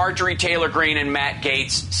take Marjorie Taylor Greene and Matt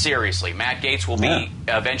Gaetz seriously. Matt Gaetz will be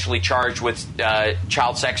eventually charged with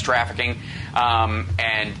child sex trafficking,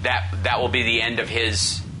 and that will be the end of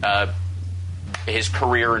his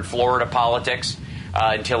career in Florida politics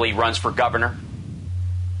until he runs for governor.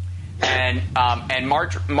 And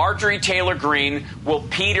Marjorie Taylor Greene will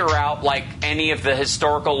peter out like any of the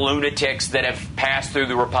historical lunatics that have passed through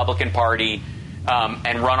the Republican Party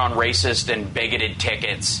and run on racist and bigoted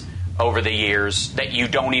tickets over the years that you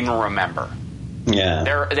don't even remember. Yeah.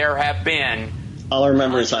 There have been... All I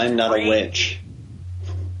remember is I'm not a witch.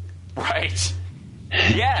 Right.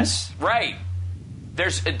 Yes, right. There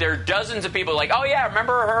are dozens of people like, oh yeah,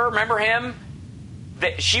 remember her, remember him?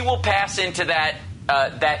 That she will pass into that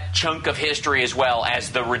chunk of history as well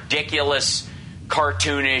as the ridiculous,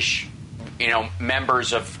 cartoonish,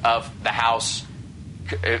 members of the House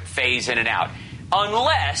phase in and out.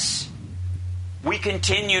 Unless we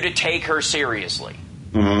continue to take her seriously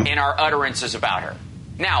in our utterances about her.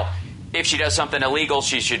 Now, if she does something illegal,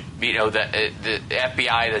 she should, the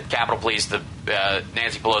FBI, the Capitol Police, the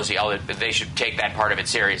Nancy Pelosi, they should take that part of it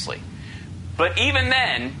seriously. But even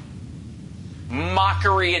then,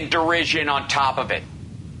 mockery and derision on top of it,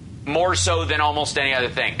 more so than almost any other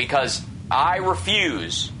thing, because I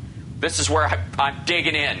refuse, this is where I'm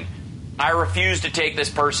digging in, I refuse to take this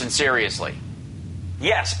person seriously.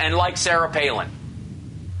 Yes, and like Sarah Palin.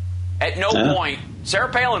 At no point, Sarah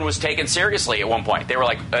Palin was taken seriously at one point. They were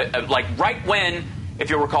like right when, if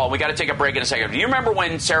you'll recall, we got to take a break in a second. Do you remember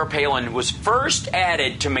when Sarah Palin was first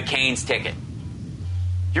added to McCain's ticket? Do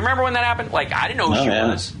you remember when that happened? Like, I didn't know who she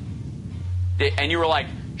was. And you were like,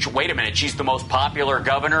 wait a minute, she's the most popular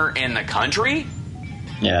governor in the country?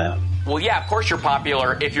 Yeah. Well, yeah, of course you're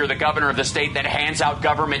popular if you're the governor of the state that hands out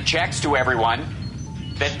government checks to everyone,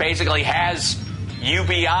 that basically has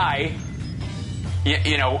UBI,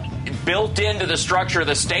 built into the structure of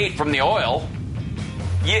the state from the oil.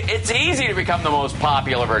 It's easy to become the most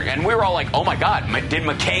popular version. And we were all like, oh my God, did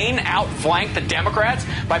McCain outflank the Democrats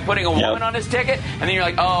by putting a woman on his ticket? And then you're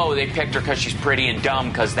like, oh, they picked her because she's pretty and dumb,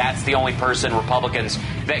 because that's the only person, Republicans,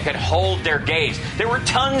 that could hold their gaze. There were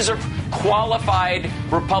tons of qualified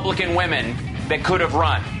Republican women that could have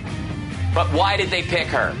run. But why did they pick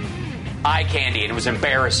her? Eye candy, and it was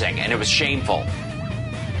embarrassing, and it was shameful.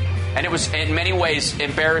 And it was, in many ways,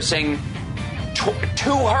 embarrassing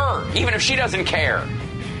to her, even if she doesn't care.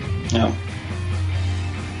 No.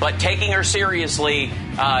 But taking her seriously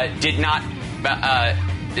didn't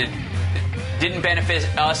benefit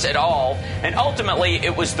us at all. And ultimately,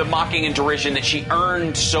 it was the mocking and derision that she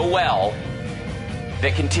earned so well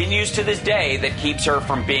that continues to this day that keeps her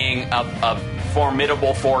from being a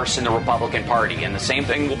formidable force in the Republican Party. And the same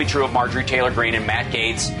thing will be true of Marjorie Taylor Greene and Matt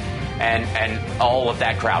Gaetz and all of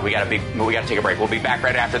that crowd. We got to take a break. We'll be back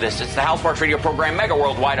right after this. It's the Hal Sparks Radio program, Mega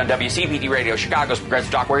Worldwide on WCPT Radio, Chicago's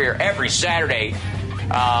Progressive Talk. We're here every Saturday.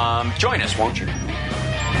 Join us, won't you?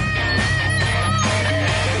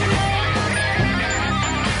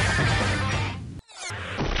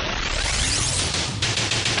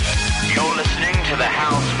 You're listening to the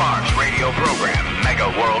Hal Sparks Radio program, Mega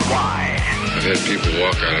Worldwide. I've had people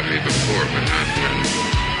walk out of me before, but not when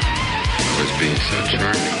I was being so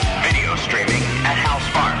charming. Video streaming at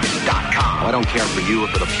halsparks.com. I don't care for you or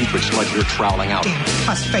for the putrid sludge you're troweling out. Damn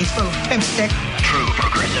puss-faced little pimp stick. True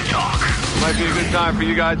progressive talk. Might be a good time for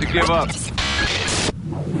you guys to give up.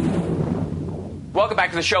 Welcome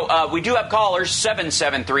back to the show. We do have callers.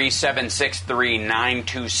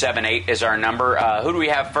 773-763-9278 is our number. Who do we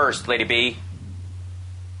have first, Lady B?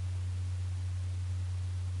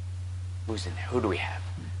 Who's in there? Who do we have?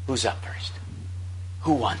 Who's up first?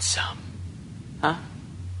 Who wants some? Huh?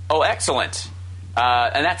 Oh, excellent.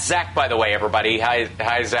 And that's Zach, by the way, everybody.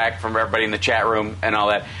 Hi, Zach, from everybody in the chat room and all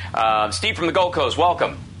that. Steve from the Gold Coast,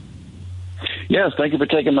 welcome. Yes, thank you for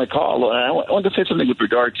taking my call. I wanted to say something with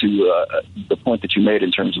regard to the point that you made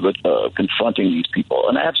in terms of confronting these people.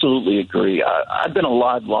 And I absolutely agree. I've been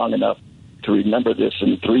alive long enough to remember this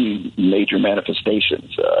in three major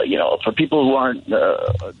manifestations. For people who aren't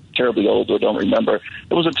terribly old or don't remember,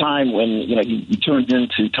 there was a time when you tuned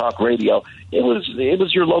into talk radio. It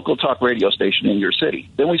was your local talk radio station in your city.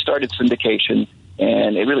 Then we started syndication,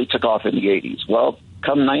 and it really took off in the 80s. Well,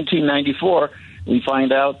 come 1994, we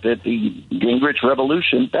find out that the Gingrich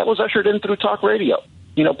Revolution, that was ushered in through talk radio.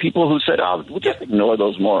 People who said, we'll just ignore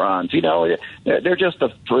those morons. They're just a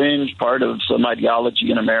fringe part of some ideology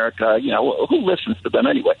in America. Who listens to them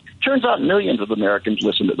anyway? Turns out millions of Americans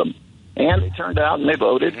listen to them. And they turned out and they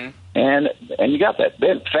voted. Mm-hmm. And you got that.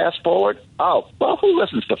 Then fast forward, who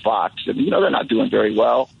listens to Fox? They're not doing very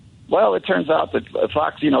well. Well, it turns out that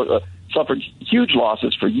Fox, suffered huge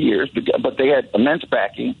losses for years, but they had immense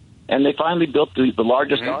backing. And they finally built the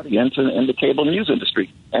largest audience in the cable news industry.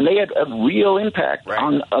 And they had a real impact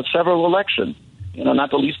on several elections, not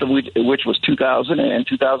the least of which was 2000 and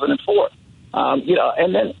 2004.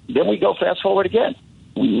 And then we go fast forward again.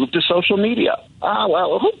 We move to social media.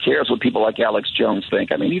 Who cares what people like Alex Jones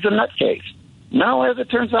think? I mean, he's a nutcase. Now, as it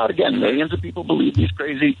turns out, again, millions of people believe these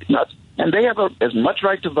crazy nuts. And they have as much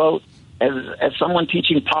right to vote as someone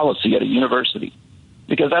teaching policy at a university,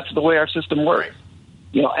 because that's the way our system works.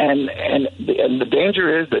 And the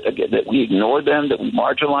danger is that we ignore them, that we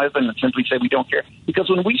marginalize them, and simply say we don't care. Because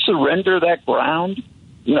when we surrender that ground,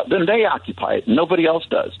 then they occupy it. Nobody else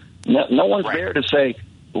does. No one's there to say,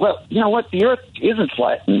 well, you know what? The Earth isn't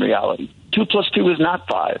flat in reality. 2 + 2 is not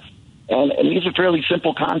 5. And these are fairly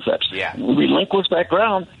simple concepts. Yeah. When we relinquish that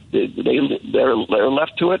ground, they're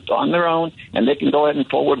left to it on their own, and they can go ahead and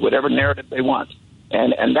forward whatever narrative they want.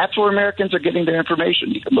 And that's where Americans are getting their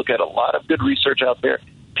information. You can look at a lot of good research out there.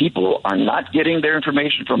 People are not getting their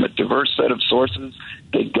information from a diverse set of sources.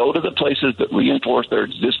 They go to the places that reinforce their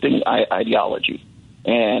existing ideology.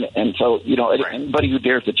 And so, anybody who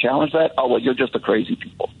dares to challenge that, you're just a crazy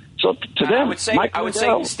people. So to them, I would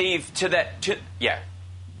say, Steve, to that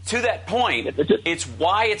point, it's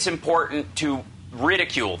why it's important to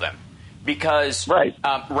ridicule them. Because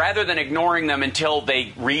rather than ignoring them until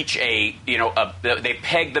they reach they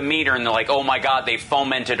peg the meter and they're like, oh my God, they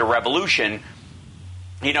fomented a revolution.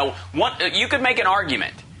 You could make an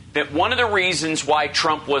argument that one of the reasons why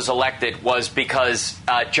Trump was elected was because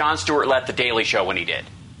Jon Stewart left The Daily Show when he did.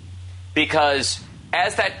 Because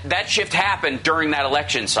as that shift happened during that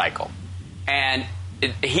election cycle, and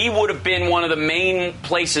he would have been one of the main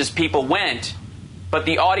places people went. But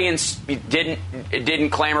the audience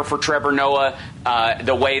didn't clamor for Trevor Noah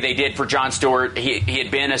the way they did for Jon Stewart. He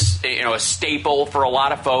had been a staple for a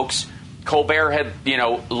lot of folks. Colbert had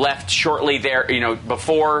left shortly there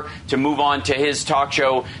before to move on to his talk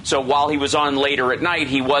show. So while he was on later at night,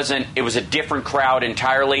 he wasn't. It was a different crowd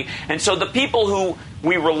entirely. And so the people who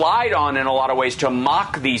we relied on in a lot of ways to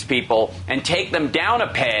mock these people and take them down a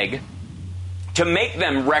peg, to make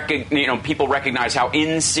them people recognize how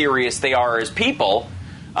inserious they are as people,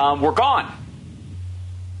 were gone,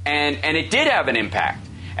 and it did have an impact.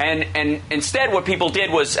 And instead, what people did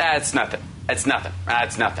was, it's nothing. It's nothing.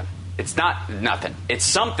 It's nothing. It's not nothing. It's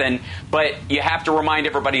something, but you have to remind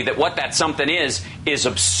everybody that what that something is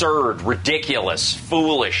absurd, ridiculous,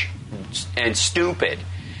 foolish, and stupid,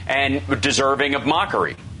 and deserving of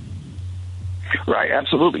mockery. Right,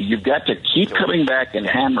 absolutely. You've got to keep coming back and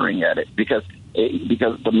hammering at it, because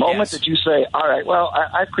Because the moment that you say, all right, well,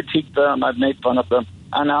 I've critiqued them, I've made fun of them,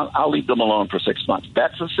 and I'll leave them alone for 6 months.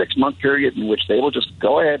 That's a 6-month period in which they will just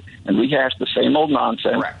go ahead and rehash the same old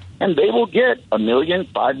nonsense. Correct. And they will get 1 million,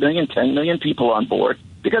 5 million, 10 million people on board,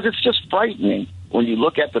 because it's just frightening when you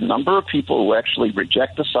look at the number of people who actually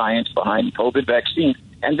reject the science behind COVID vaccine.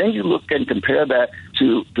 And then you look and compare that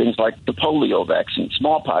to things like the polio vaccine,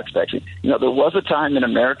 smallpox vaccine. There was a time in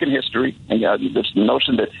American history, and this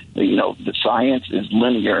notion that, that science is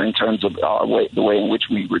linear in terms of the way in which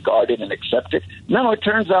we regard it and accept it. No, it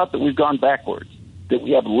turns out that we've gone backwards, that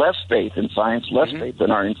we have less faith in science, less faith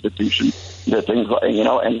in our institutions, the things,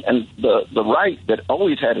 and the right that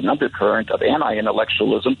always had an undercurrent of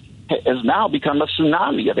anti-intellectualism has now become a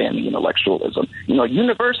tsunami of anti-intellectualism.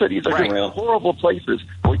 Universities are just horrible places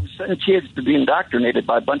where you send kids to be indoctrinated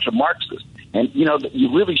by a bunch of Marxists. And,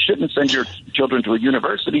 you really shouldn't send your children to a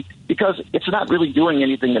university because it's not really doing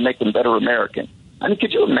anything to make them better American. I mean,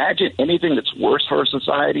 could you imagine anything that's worse for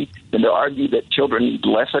society than to argue that children need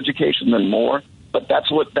less education than more? But that's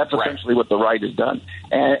essentially what the right has done.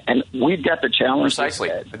 And we've got the challenge.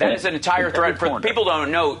 Precisely. That is an entire threat. For people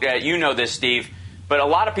don't know, you know this, Steve, but a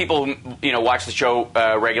lot of people who, watch the show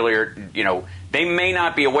regularly, they may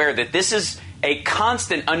not be aware that this is a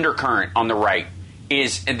constant undercurrent on the right.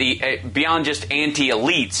 Is the beyond just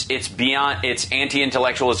anti-elites, it's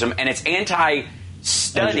anti-intellectualism and it's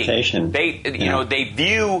anti-study. Education. They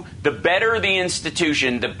view the better the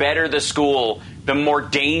institution, the better the school, the more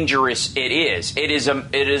dangerous it is. It is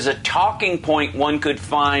a talking point one could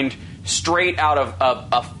find straight out of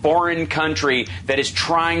a foreign country that is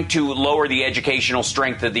trying to lower the educational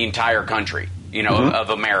strength of the entire country, of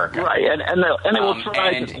America. Right, and they will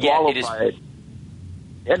try to qualify it.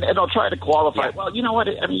 And they'll try to qualify it. Well, you know what?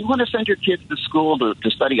 I mean, you want to send your kids to school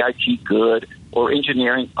to study IT good or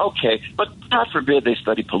engineering, okay. But God forbid they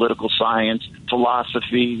study political science,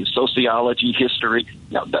 philosophy, sociology, history.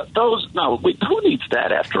 Who needs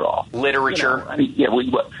that after all? Literature.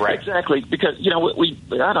 Right. Exactly. Because,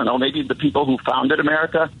 I don't know, maybe the people who founded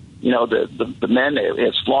America, the men,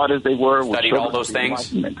 as flawed as they were, studied all those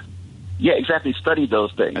things. Yeah, exactly. Studied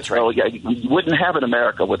those things. That's right. So, you wouldn't have an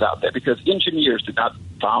America without that because engineers did not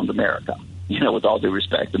found America, with all due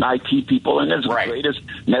respect. And IT people, and as great as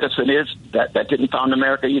medicine is, that didn't found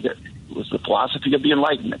America either. It was the philosophy of the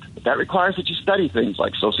Enlightenment. But that requires that you study things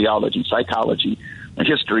like sociology, psychology, and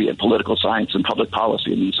history, and political science, and public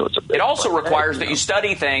policy, and these sorts of things. It also requires that you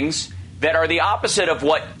study things that are the opposite of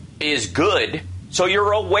what is good, so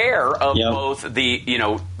you're aware of both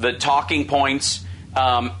the talking points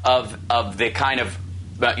of the kind of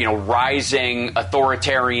rising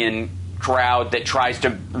authoritarian crowd that tries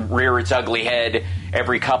to rear its ugly head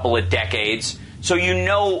every couple of decades. So you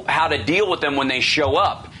know how to deal with them when they show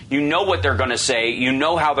up. You know what they're going to say. You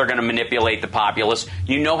know how they're going to manipulate the populace.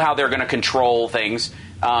 You know how they're going to control things,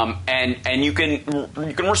 and you can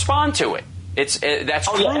respond to it. That's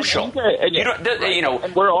crucial.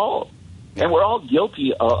 And we're all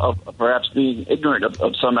guilty of perhaps being ignorant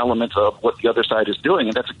of some elements of what the other side is doing,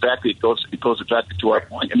 and that's exactly it goes exactly to our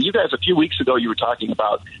point. I mean, you guys a few weeks ago you were talking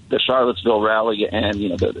about the Charlottesville rally and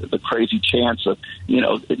the crazy chance of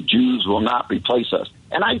Jews will not replace us.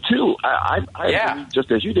 And I too, I believe, just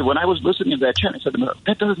as you did, when I was listening to that chant, I said,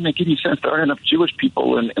 that doesn't make any sense. There aren't enough Jewish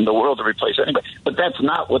people in the world to replace anybody. But that's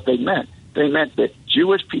not what they meant. They meant that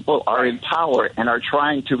Jewish people are in power and are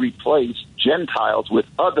trying to replace Gentiles with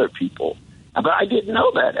other people. But I didn't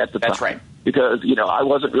know that at the time. That's right. Because, I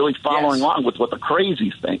wasn't really following along with what the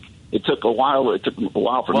crazies think. It took a while for me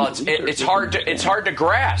to it's hard to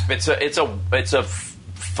grasp. It's a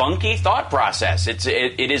funky thought process. It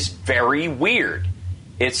is very weird.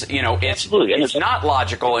 It's it's not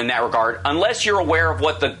logical in that regard unless you're aware of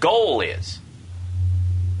what the goal is.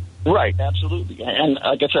 Right, absolutely. And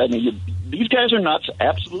like I said, these guys are nuts,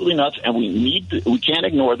 absolutely nuts, and we can't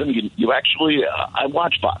ignore them. You actually, I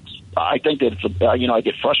watch Fox. I think that it's I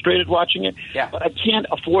get frustrated watching it, but I can't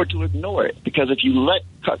afford to ignore it because if you let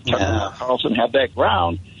Tucker Carlson have that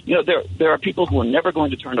ground, there are people who are never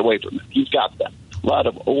going to turn away from him. He's got them. A lot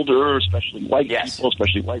of older, especially white people,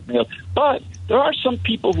 especially white males. But there are some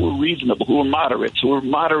people who are reasonable, who are moderates, who are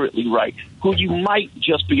moderately right, who you might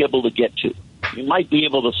just be able to get to. You might be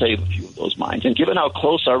able to save a few of those minds. And given how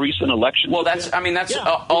close our recent elections that's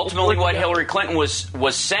ultimately what Hillary Clinton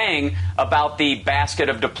was saying about the basket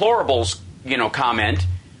of deplorables, comment,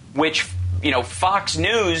 which, Fox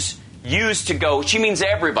News used to go, she means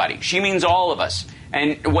everybody. She means all of us.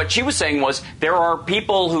 And what she was saying was there are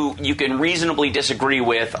people who you can reasonably disagree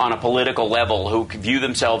with on a political level who view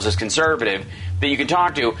themselves as conservative that you can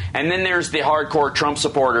talk to. And then there's the hardcore Trump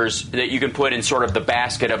supporters that you can put in sort of the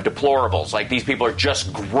basket of deplorables. Like, these people are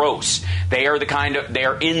just gross. They are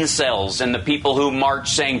they're incels, and the people who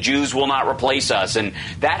march saying Jews will not replace us. And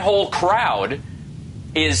that whole crowd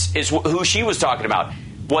is who she was talking about.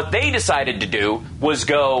 What they decided to do was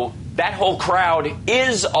go, that whole crowd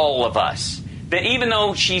is all of us. That even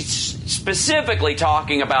though she's specifically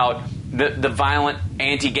talking about the violent,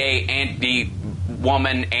 anti-gay,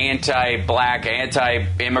 anti-woman, anti-black,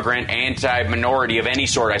 anti-immigrant, anti-minority of any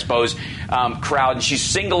sort, I suppose, crowd, and she's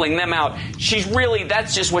singling them out,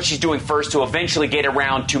 that's just what she's doing first to eventually get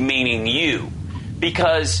around to meaning you.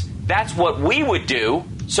 Because that's what we would do,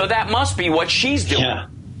 so that must be what she's doing. Yeah.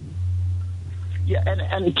 Yeah,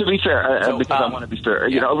 and to be fair, because I want to be fair,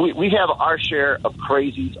 we have our share of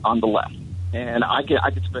crazies on the left. And I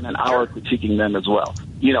could spend an hour critiquing them as well.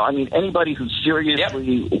 Anybody who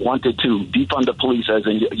seriously wanted to defund the police, as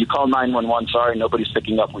in you call 911, sorry, nobody's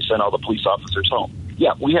picking up, we send all the police officers home.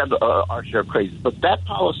 Yeah, we have our share of crazy. But that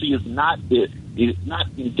policy is not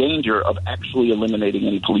in danger of actually eliminating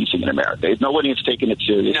any policing in America. Nobody has taken it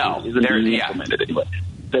seriously. No, it isn't being implemented anyway.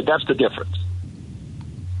 That's the difference.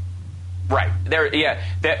 Right.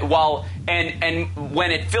 And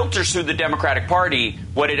when it filters through the Democratic Party,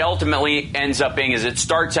 what it ultimately ends up being is it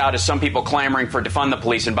starts out as some people clamoring for defund the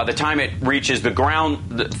police, and by the time it reaches the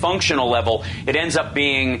functional level, it ends up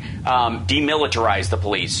being demilitarize the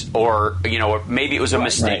police, or maybe it was a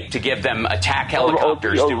mistake to give them attack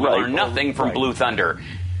helicopters. We learn nothing from Blue Thunder.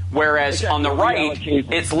 Whereas on the right,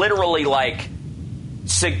 it's literally like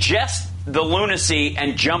suggest the lunacy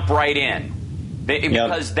and jump right in.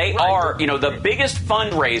 Because they are, the biggest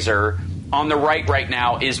fundraiser on the right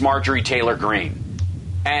now is Marjorie Taylor Greene,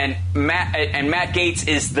 and Matt Gaetz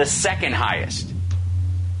is the second highest.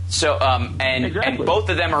 So, and both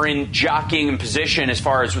of them are in jockeying position as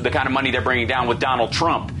far as the kind of money they're bringing down with Donald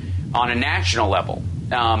Trump on a national level,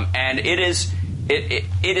 and it is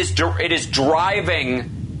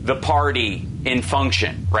driving the party in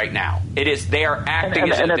function right now. They are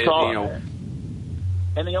acting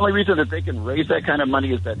And the only reason that they can raise that kind of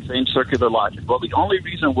money is that same circular logic. Well, the only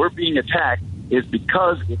reason we're being attacked is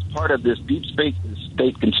because it's part of this deep state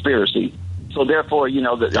conspiracy. So therefore,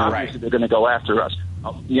 obviously they're going to go after us.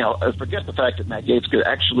 Forget the fact that Matt Gaetz could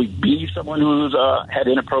actually be someone who's had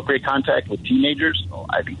inappropriate contact with teenagers. Oh,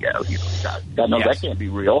 I think, God knows that can't be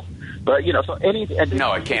real. But so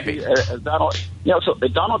no, it can't be. Donald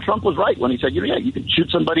Trump was right when he said, you can shoot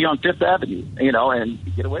somebody on Fifth Avenue,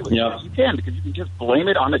 and get away with it. Yes, you can, because you can just blame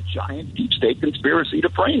it on a giant deep state conspiracy to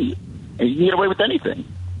frame you, and you can get away with anything.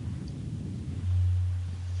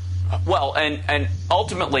 Well, and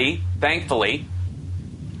ultimately, thankfully,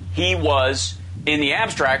 he was, in the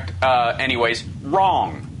abstract, anyways,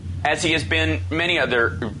 wrong, as he has been many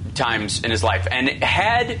other times in his life, and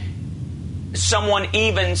had someone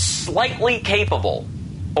even slightly capable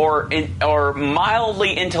or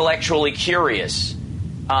mildly intellectually curious,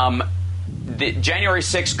 the January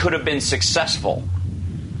 6th could have been successful.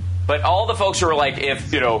 But all the folks who are like,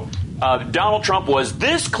 if Donald Trump was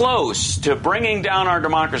this close to bringing down our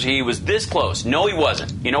democracy, he was this close. No, he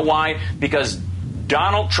wasn't. You know why? Because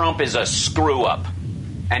Donald Trump is a screw-up,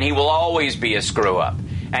 and he will always be a screw-up.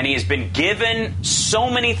 And he has been given so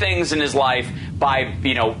many things in his life by,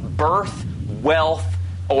 birth, wealth,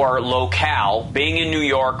 or locale, being in New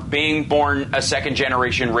York, being born a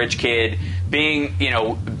second-generation rich kid, being,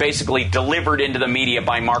 basically delivered into the media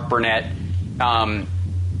by Mark Burnett,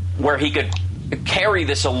 where he could carry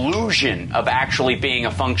this illusion of actually being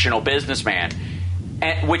a functional businessman,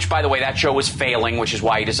 which, by the way, that show was failing, which is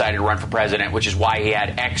why he decided to run for president, which is why he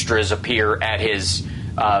had extras appear at his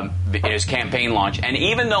campaign launch. And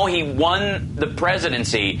even though he won the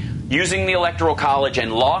presidency using the Electoral College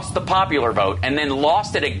and lost the popular vote and then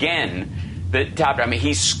lost it again,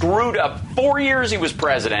 he screwed up 4 years he was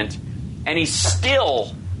president, and he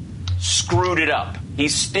still screwed it up. He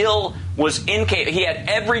still was incapable. He had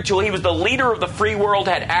every tool. He was the leader of the free world,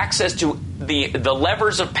 had access to the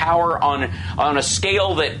levers of power on a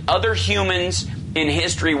scale that other humans in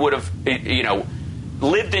history would have,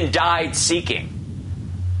 lived and died seeking.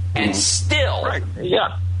 And still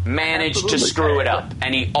managed to screw it up.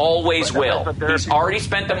 And he always will. He's already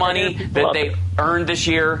spent the money that they earned this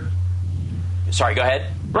year. Sorry, go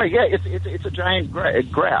ahead. Right, yeah, it's a giant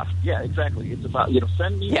graph. Yeah, exactly. It's about,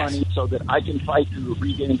 send me money so that I can fight to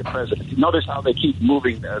regain the presidency. Notice how they keep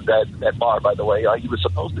moving that bar, by the way. He was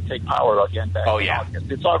supposed to take power again back in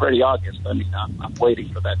August. It's already August. I'm waiting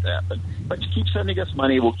for that to happen. But keep sending us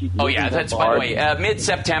money. We'll keep. Oh yeah, that's by the way.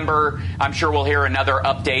 Mid-September, I'm sure we'll hear another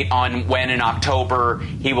update on when in October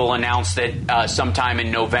he will announce that sometime in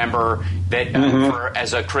November that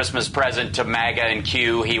as a Christmas present to MAGA and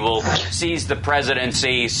Q, he will seize the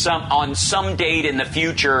presidency on some date in the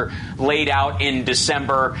future, laid out in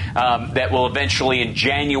December, that will eventually in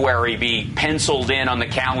January be penciled in on the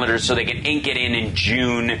calendar so they can ink it in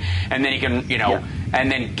June, and then he can and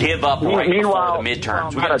then give up right before the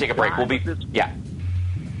midterms. We got to take a break. We'll be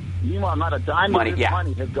Meanwhile, not a dime of this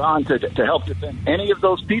money has gone to help defend any of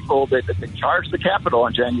those people that charged the Capitol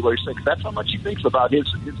on January 6th. That's how much he thinks about his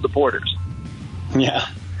supporters. Yeah.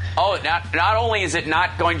 Oh, not only is it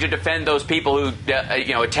not going to defend those people who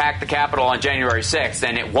attacked the Capitol on January 6th,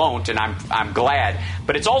 and it won't, and I'm glad,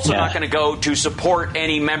 but it's also not going to go to support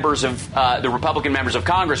any members of the Republican members of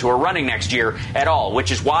Congress who are running next year at all,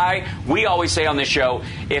 which is why we always say on this show,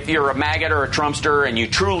 if you're a MAGA or a Trumpster and you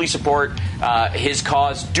truly support his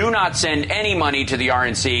cause, do not send any money to the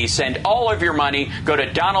RNC. Send all of your money. Go to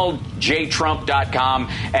DonaldJTrump.com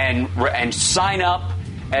and sign up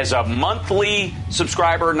as a monthly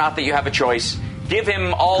subscriber. Not that you have a choice. Give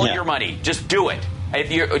him all your money. Just do it.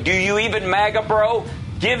 Do you even MAGA, bro?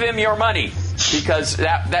 Give him your money, because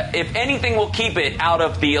that if anything will keep it out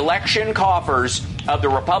of the election coffers of the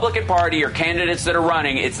Republican Party or candidates that are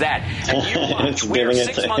running, it's that. And you watch, we are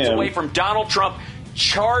 6 months away from Donald Trump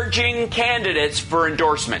charging candidates for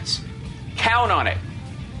endorsements. Count on it.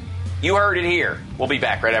 You heard it here. We'll be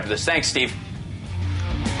back right after this. Thanks, Steve.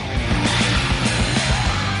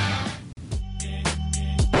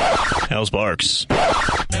 Hal Sparks.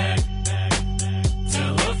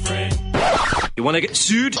 You want to get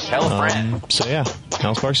sued? Tell a friend. So yeah,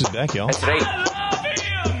 Hal Sparks is back, y'all. That's right.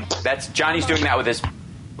 That's Johnny's doing that with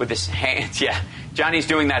his hands. Yeah, Johnny's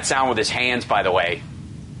doing that sound with his hands. By the way,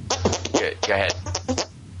 go ahead.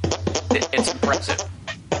 It's impressive.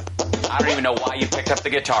 I don't even know why you picked up the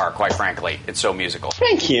guitar. Quite frankly, it's so musical.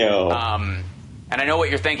 Thank you. And I know what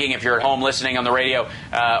you're thinking if you're at home listening on the radio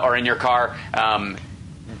or in your car.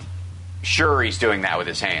 Sure, he's doing that with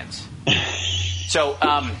his hands. So,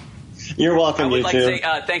 you're welcome, I would like to YouTube.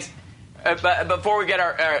 say thanks. But before we get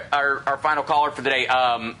our final caller for the day,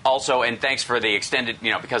 also, and thanks for the extended,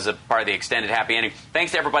 because of part of the extended happy ending,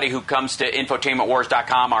 thanks to everybody who comes to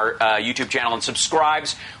infotainmentwars.com, our YouTube channel, and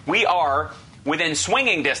subscribes. We are within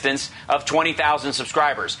swinging distance of 20,000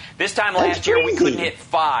 subscribers. This time last year, we couldn't hit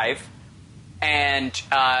 5, and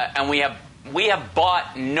we have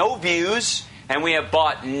bought no views. And we have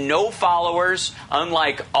bought no followers,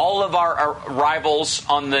 unlike all of our rivals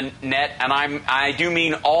on the net, and I do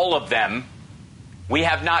mean all of them. We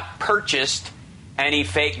have not purchased any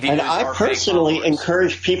fake views. And I personally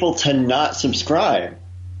encourage people to not subscribe.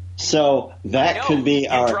 So that could be you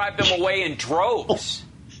drive them away in droves.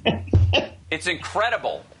 It's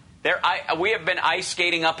incredible. We have been ice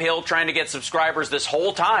skating uphill trying to get subscribers this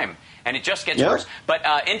whole time, and it just gets worse. But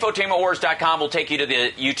infotainmentwars.com will take you to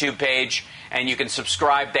the YouTube page, and you can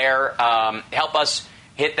subscribe there. Help us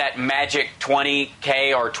hit that magic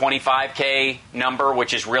 20K or 25K number,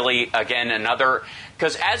 which is really, again, another...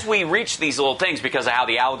 Because as we reach these little things, because of how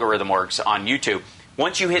the algorithm works on YouTube,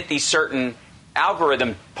 once you hit these certain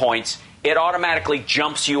algorithm points, it automatically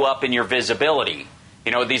jumps you up in your visibility.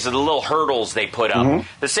 These are the little hurdles they put up. Mm-hmm.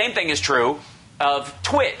 The same thing is true of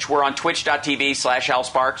Twitch. We're on twitch.tv/Hal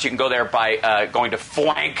Sparks. You can go there by going to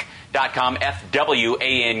fwank.com,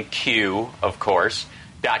 FWANQ, of course,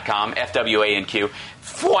 .com, FWANQ.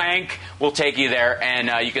 Fwank will take you there,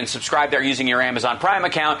 and you can subscribe there using your Amazon Prime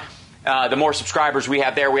account. The more subscribers we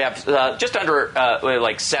have there, we have just under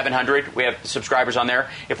 700. We have subscribers on there.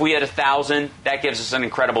 If we hit 1,000, that gives us an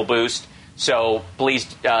incredible boost. So please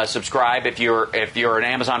subscribe if you're an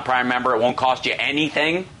Amazon Prime member. It won't cost you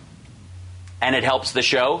anything, and it helps the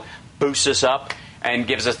show, boosts us up, and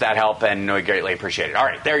gives us that help, and we greatly appreciate it. All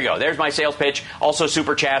right, there you go. There's my sales pitch. Also,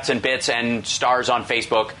 super chats and bits and stars on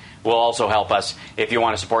Facebook will also help us if you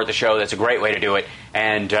want to support the show. That's a great way to do it.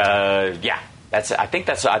 And I think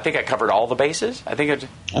I covered all the bases. I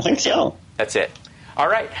think so. That's it. All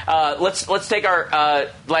right, let's take our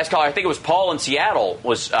last caller. I think it was Paul in Seattle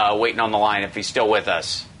was waiting on the line, if he's still with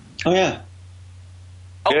us. Oh, yeah.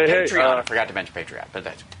 Oh, hey, Patreon. I forgot to mention Patreon.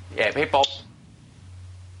 But hey, Paul.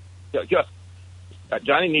 Yeah.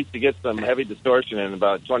 Johnny needs to get some heavy distortion and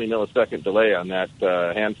about 20 millisecond delay on that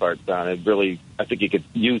hand fart sound. I think you could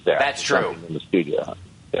use that. That's true. In the studio.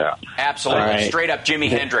 Yeah. Absolutely. Right. Straight up Jimi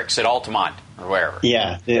Hendrix at Altamont or wherever.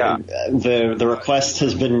 Yeah. The request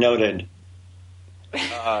has been noted.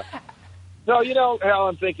 So, Hal,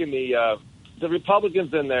 I'm thinking the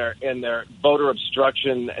Republicans in their voter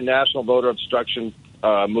obstruction, national voter obstruction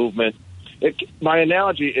movement, my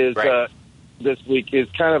analogy is this week is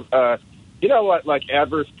kind of you know what, like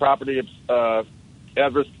adverse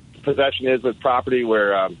possession is with property,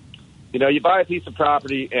 where you know, you buy a piece of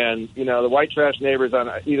property and you know the white trash neighbors on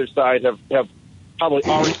either side have probably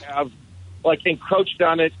already have like encroached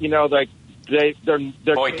on it. You know, like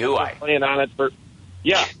they're boy do I playing on it for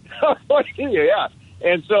yeah.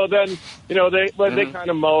 And so then, you know, they kind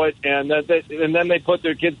of mow it, and then they put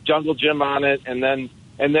their kid's jungle gym on it, and then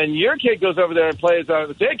your kid goes over there and plays on it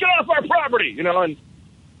and says, "Hey, get off our property," you know, and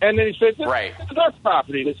then he says, "This is our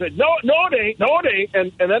property." They said, "No, it ain't,"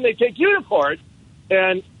 and then they take you to court,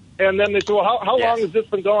 and then they say, "Well, how long has this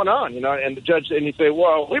been going on?" You know, and the judge, and you say,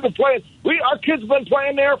 "Well, we've been playing. Our kids have been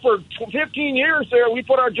playing there for 15 years. There, we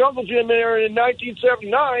put our jungle gym there in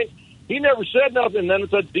 1979." He never said nothing, and then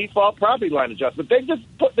it's a default property line adjustment.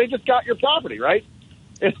 They just got your property, right?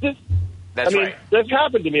 It's just, right. This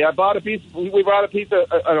happened to me. I bought a piece. We bought a piece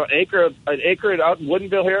of an acre out in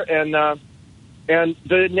Woodinville here, and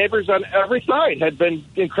the neighbors on every side had been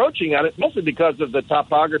encroaching on it, mostly because of the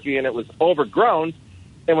topography, and it was overgrown.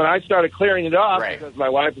 And when I started clearing it off, because my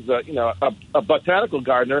wife is a botanical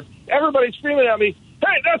gardener, everybody's screaming at me,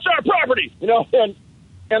 "Hey, that's our property!" You know,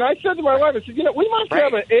 and I said to my wife, I said, "You know, we must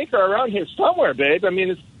have an acre around here somewhere, babe. I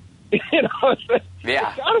mean, it's, you know, it's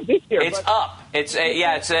got to be here." It's up.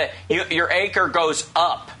 Your acre goes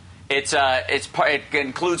up. It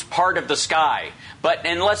includes part of the sky. But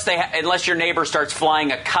unless your neighbor starts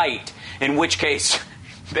flying a kite, in which case,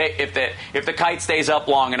 if the kite stays up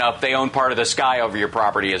long enough, they own part of the sky over your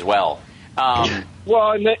property as well.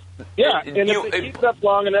 Well, and if it keeps up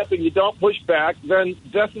long enough and you don't push back, then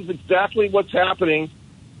this is exactly what's happening.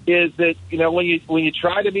 Is that, you know, when you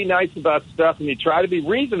try to be nice about stuff and you try to be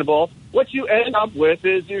reasonable, what you end up with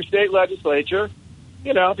is your state legislature,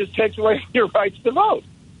 you know, just takes away your rights to vote.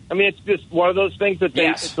 I mean, it's just one of those things that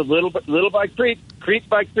it's a little by creep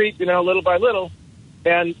by creep, you know, little by little,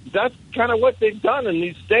 and that's kind of what they've done in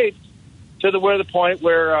these states to the point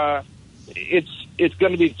where it's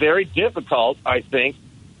going to be very difficult, I think.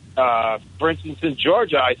 For instance, in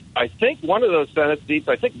Georgia, I think one of those Senate seats,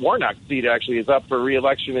 I think Warnock's seat actually is up for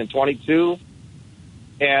re-election in 22,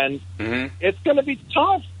 and it's going to be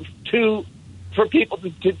tough for people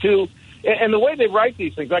to and the way they write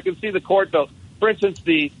these things, I can see the court though. For instance,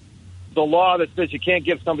 the law that says you can't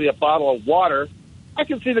give somebody a bottle of water, I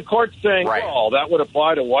can see the court saying, "Well, that would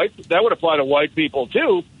apply to white people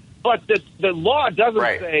too," but the law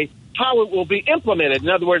doesn't say how it will be implemented. In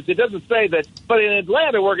other words, it doesn't say that, but in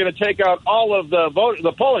Atlanta, we're going to take out all of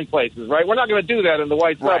the polling places, right? We're not going to do that in the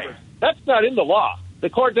white suburbs. That's not in the law. The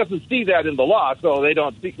court doesn't see that in the law, so they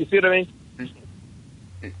don't see. You see what I mean?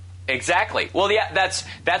 Exactly. Well, yeah,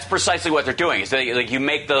 that's precisely what they're doing. Is you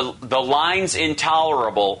make the lines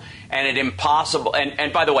intolerable and it impossible.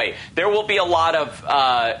 And by the way, there will be a lot of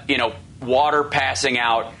water passing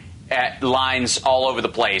out at lines all over the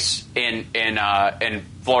place in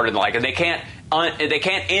Florida and the like, and they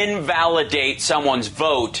can't invalidate someone's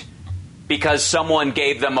vote because someone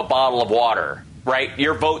gave them a bottle of water, right?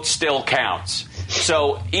 Your vote still counts.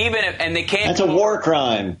 So and they can't. That's a war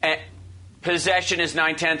crime. Possession is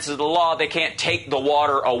 9/10 of the law. They can't take the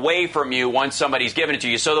water away from you once somebody's given it to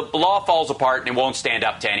you. So the law falls apart and it won't stand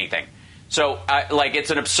up to anything. So, it's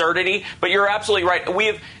an absurdity, but you're absolutely right.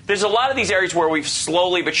 There's a lot of these areas where we've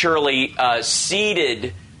slowly but surely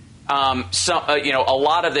ceded a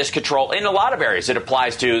lot of this control. In a lot of areas, it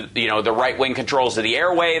applies to the right wing controls of the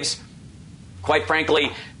airwaves. Quite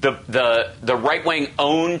frankly, the right wing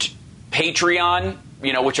owned Patreon,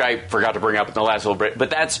 which I forgot to bring up in the last little bit, but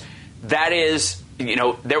that's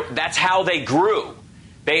how they grew.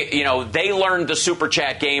 They learned the super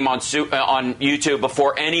chat game on YouTube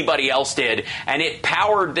before anybody else did, and it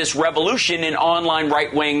powered this revolution in online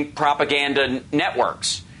right-wing propaganda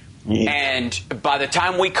networks. Yeah. And by the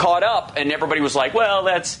time we caught up, and everybody was like, "Well,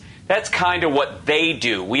 that's kind of what they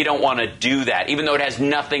do. We don't want to do that," even though it has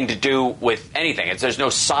nothing to do with anything. There's no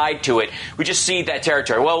side to it. We just cede that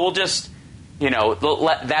territory. Well, we'll just,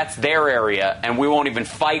 that's their area, and we won't even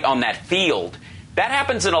fight on that field. That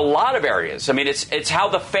happens in a lot of areas. I mean, it's how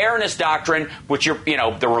the fairness doctrine, which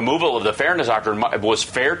the removal of the fairness doctrine was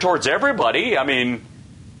fair towards everybody. I mean,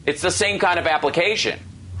 it's the same kind of application.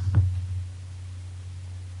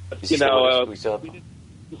 We didn't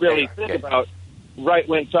really think about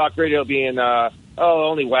right-wing talk radio being,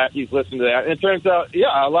 only wackies listen to that. And it turns out,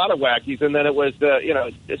 a lot of wackies. And then it was,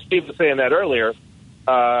 Steve was saying that earlier,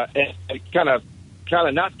 and kind of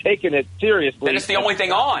not taking it seriously. Then it's the only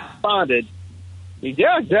thing on. Responded.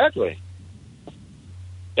 Yeah, exactly.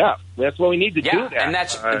 Yeah, that's what we need to do. That. And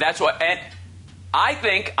that's what. I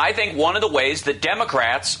think one of the ways that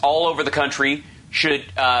Democrats all over the country should,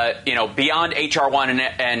 beyond HR1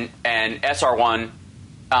 and SR1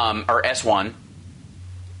 or S1,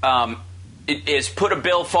 is put a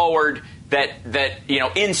bill forward that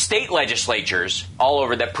in state legislatures all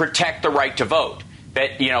over that protect the right to vote.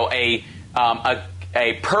 That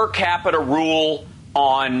a per capita rule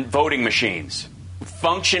on voting machines,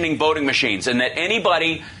 functioning voting machines, and that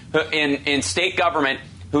anybody in state government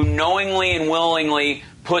who knowingly and willingly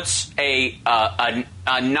puts a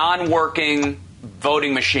non-working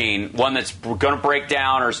voting machine, one that's going to break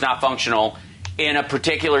down or is not functional, in a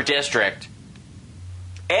particular district,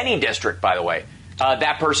 any district, by the way,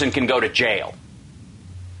 that person can go to jail.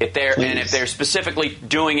 If they're specifically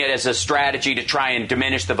doing it as a strategy to try and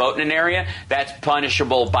diminish the vote in an area, that's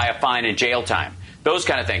punishable by a fine and jail time. Those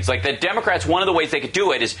kind of things. Like the Democrats, one of the ways they could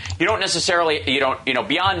do it is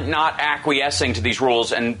beyond not acquiescing to these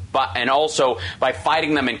rules and also by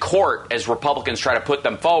fighting them in court as Republicans try to put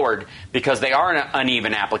them forward because they are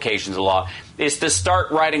uneven applications of law, is to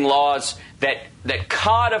start writing laws that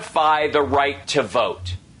codify the right to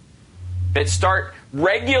vote. That start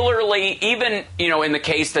regularly, even, in the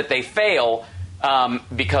case that they fail,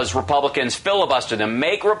 because Republicans filibuster them,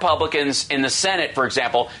 make Republicans in the Senate, for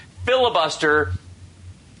example, filibuster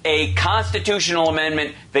a constitutional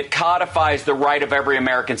amendment that codifies the right of every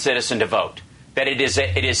American citizen to vote. That it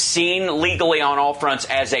is seen legally on all fronts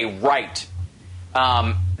as a right.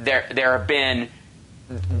 There have been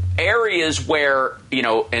areas where,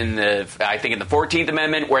 I think in the 14th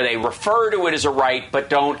Amendment, where they refer to it as a right but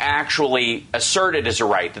don't actually assert it as a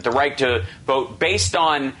right. That the right to vote based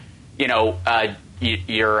on, your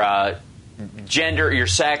gender, your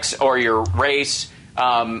sex, or your race,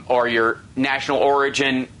 or your national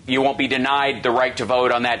origin, you won't be denied the right to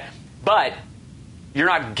vote on that. But you're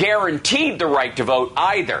not guaranteed the right to vote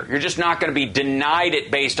either. You're just not going to be denied it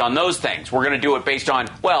based on those things. We're going to do it based on,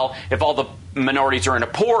 if all the minorities are in a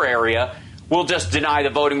poor area, we'll just deny the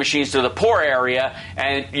voting machines to the poor area,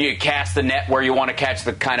 and you cast the net where you want to catch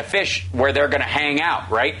the kind of fish where they're going to hang out,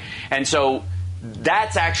 right? And so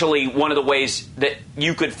that's actually one of the ways that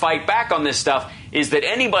you could fight back on this stuff, is that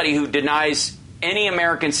anybody who denies any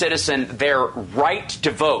American citizen their right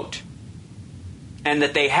to vote, and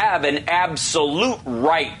that they have an absolute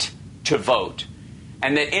right to vote,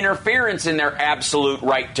 and that interference in their absolute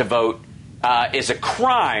right to vote is a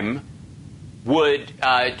crime, would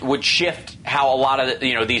shift how a lot of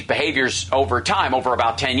these behaviors over time, over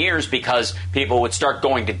about 10 years, because people would start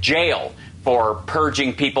going to jail for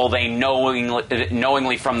purging people they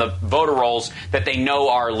knowingly from the voter rolls that they know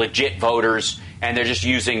are legit voters, and they're just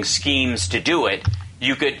using schemes to do it.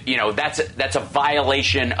 You could, that's a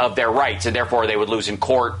violation of their rights, and therefore they would lose in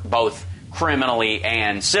court, both criminally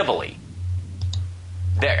and civilly.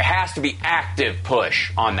 There has to be active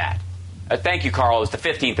push on that. Thank you, Carl. It's the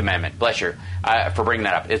 15th Amendment. Bless you for bringing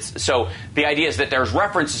that up. So the idea is that there's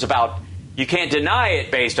references about you can't deny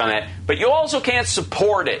it based on that, but you also can't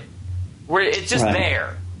support it. It's just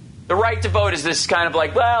there. The right to vote is this kind of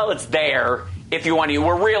like, it's there if you want to.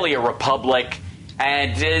 We're really a republic.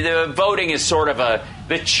 And the voting is sort of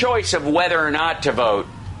the choice of whether or not to vote,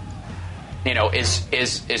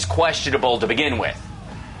 is questionable to begin with.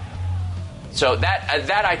 So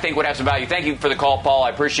that I think would have some value. Thank you for the call, Paul. I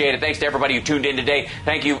appreciate it. Thanks to everybody who tuned in today.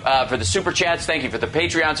 Thank you for the super chats. Thank you for the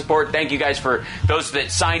Patreon support. Thank you guys for those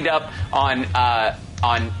that signed up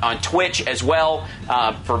on Twitch as well,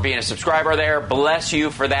 for being a subscriber there. Bless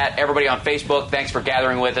you for that. Everybody on Facebook, thanks for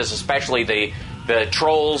gathering with us, especially the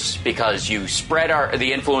trolls, because you spread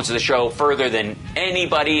the influence of the show further than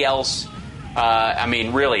anybody else.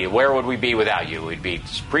 Really, where would we be without you? We'd be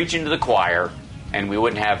preaching to the choir, and we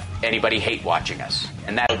wouldn't have anybody hate watching us,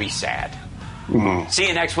 and that would be sad. See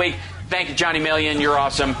you next week. Thank you, Johnny Million. You're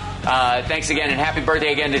awesome. Thanks again, and happy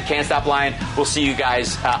birthday again to Can't Stop Lying. We'll see you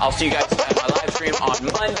guys. I'll see you guys at my live stream on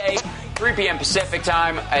Monday, 3 p.m. Pacific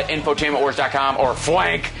time at infotainmentwars.com or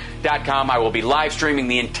flank.com. I will be live streaming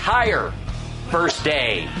the entire first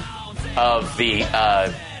day of the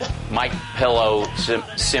Mike Pillow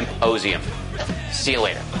Symposium. See you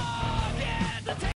later.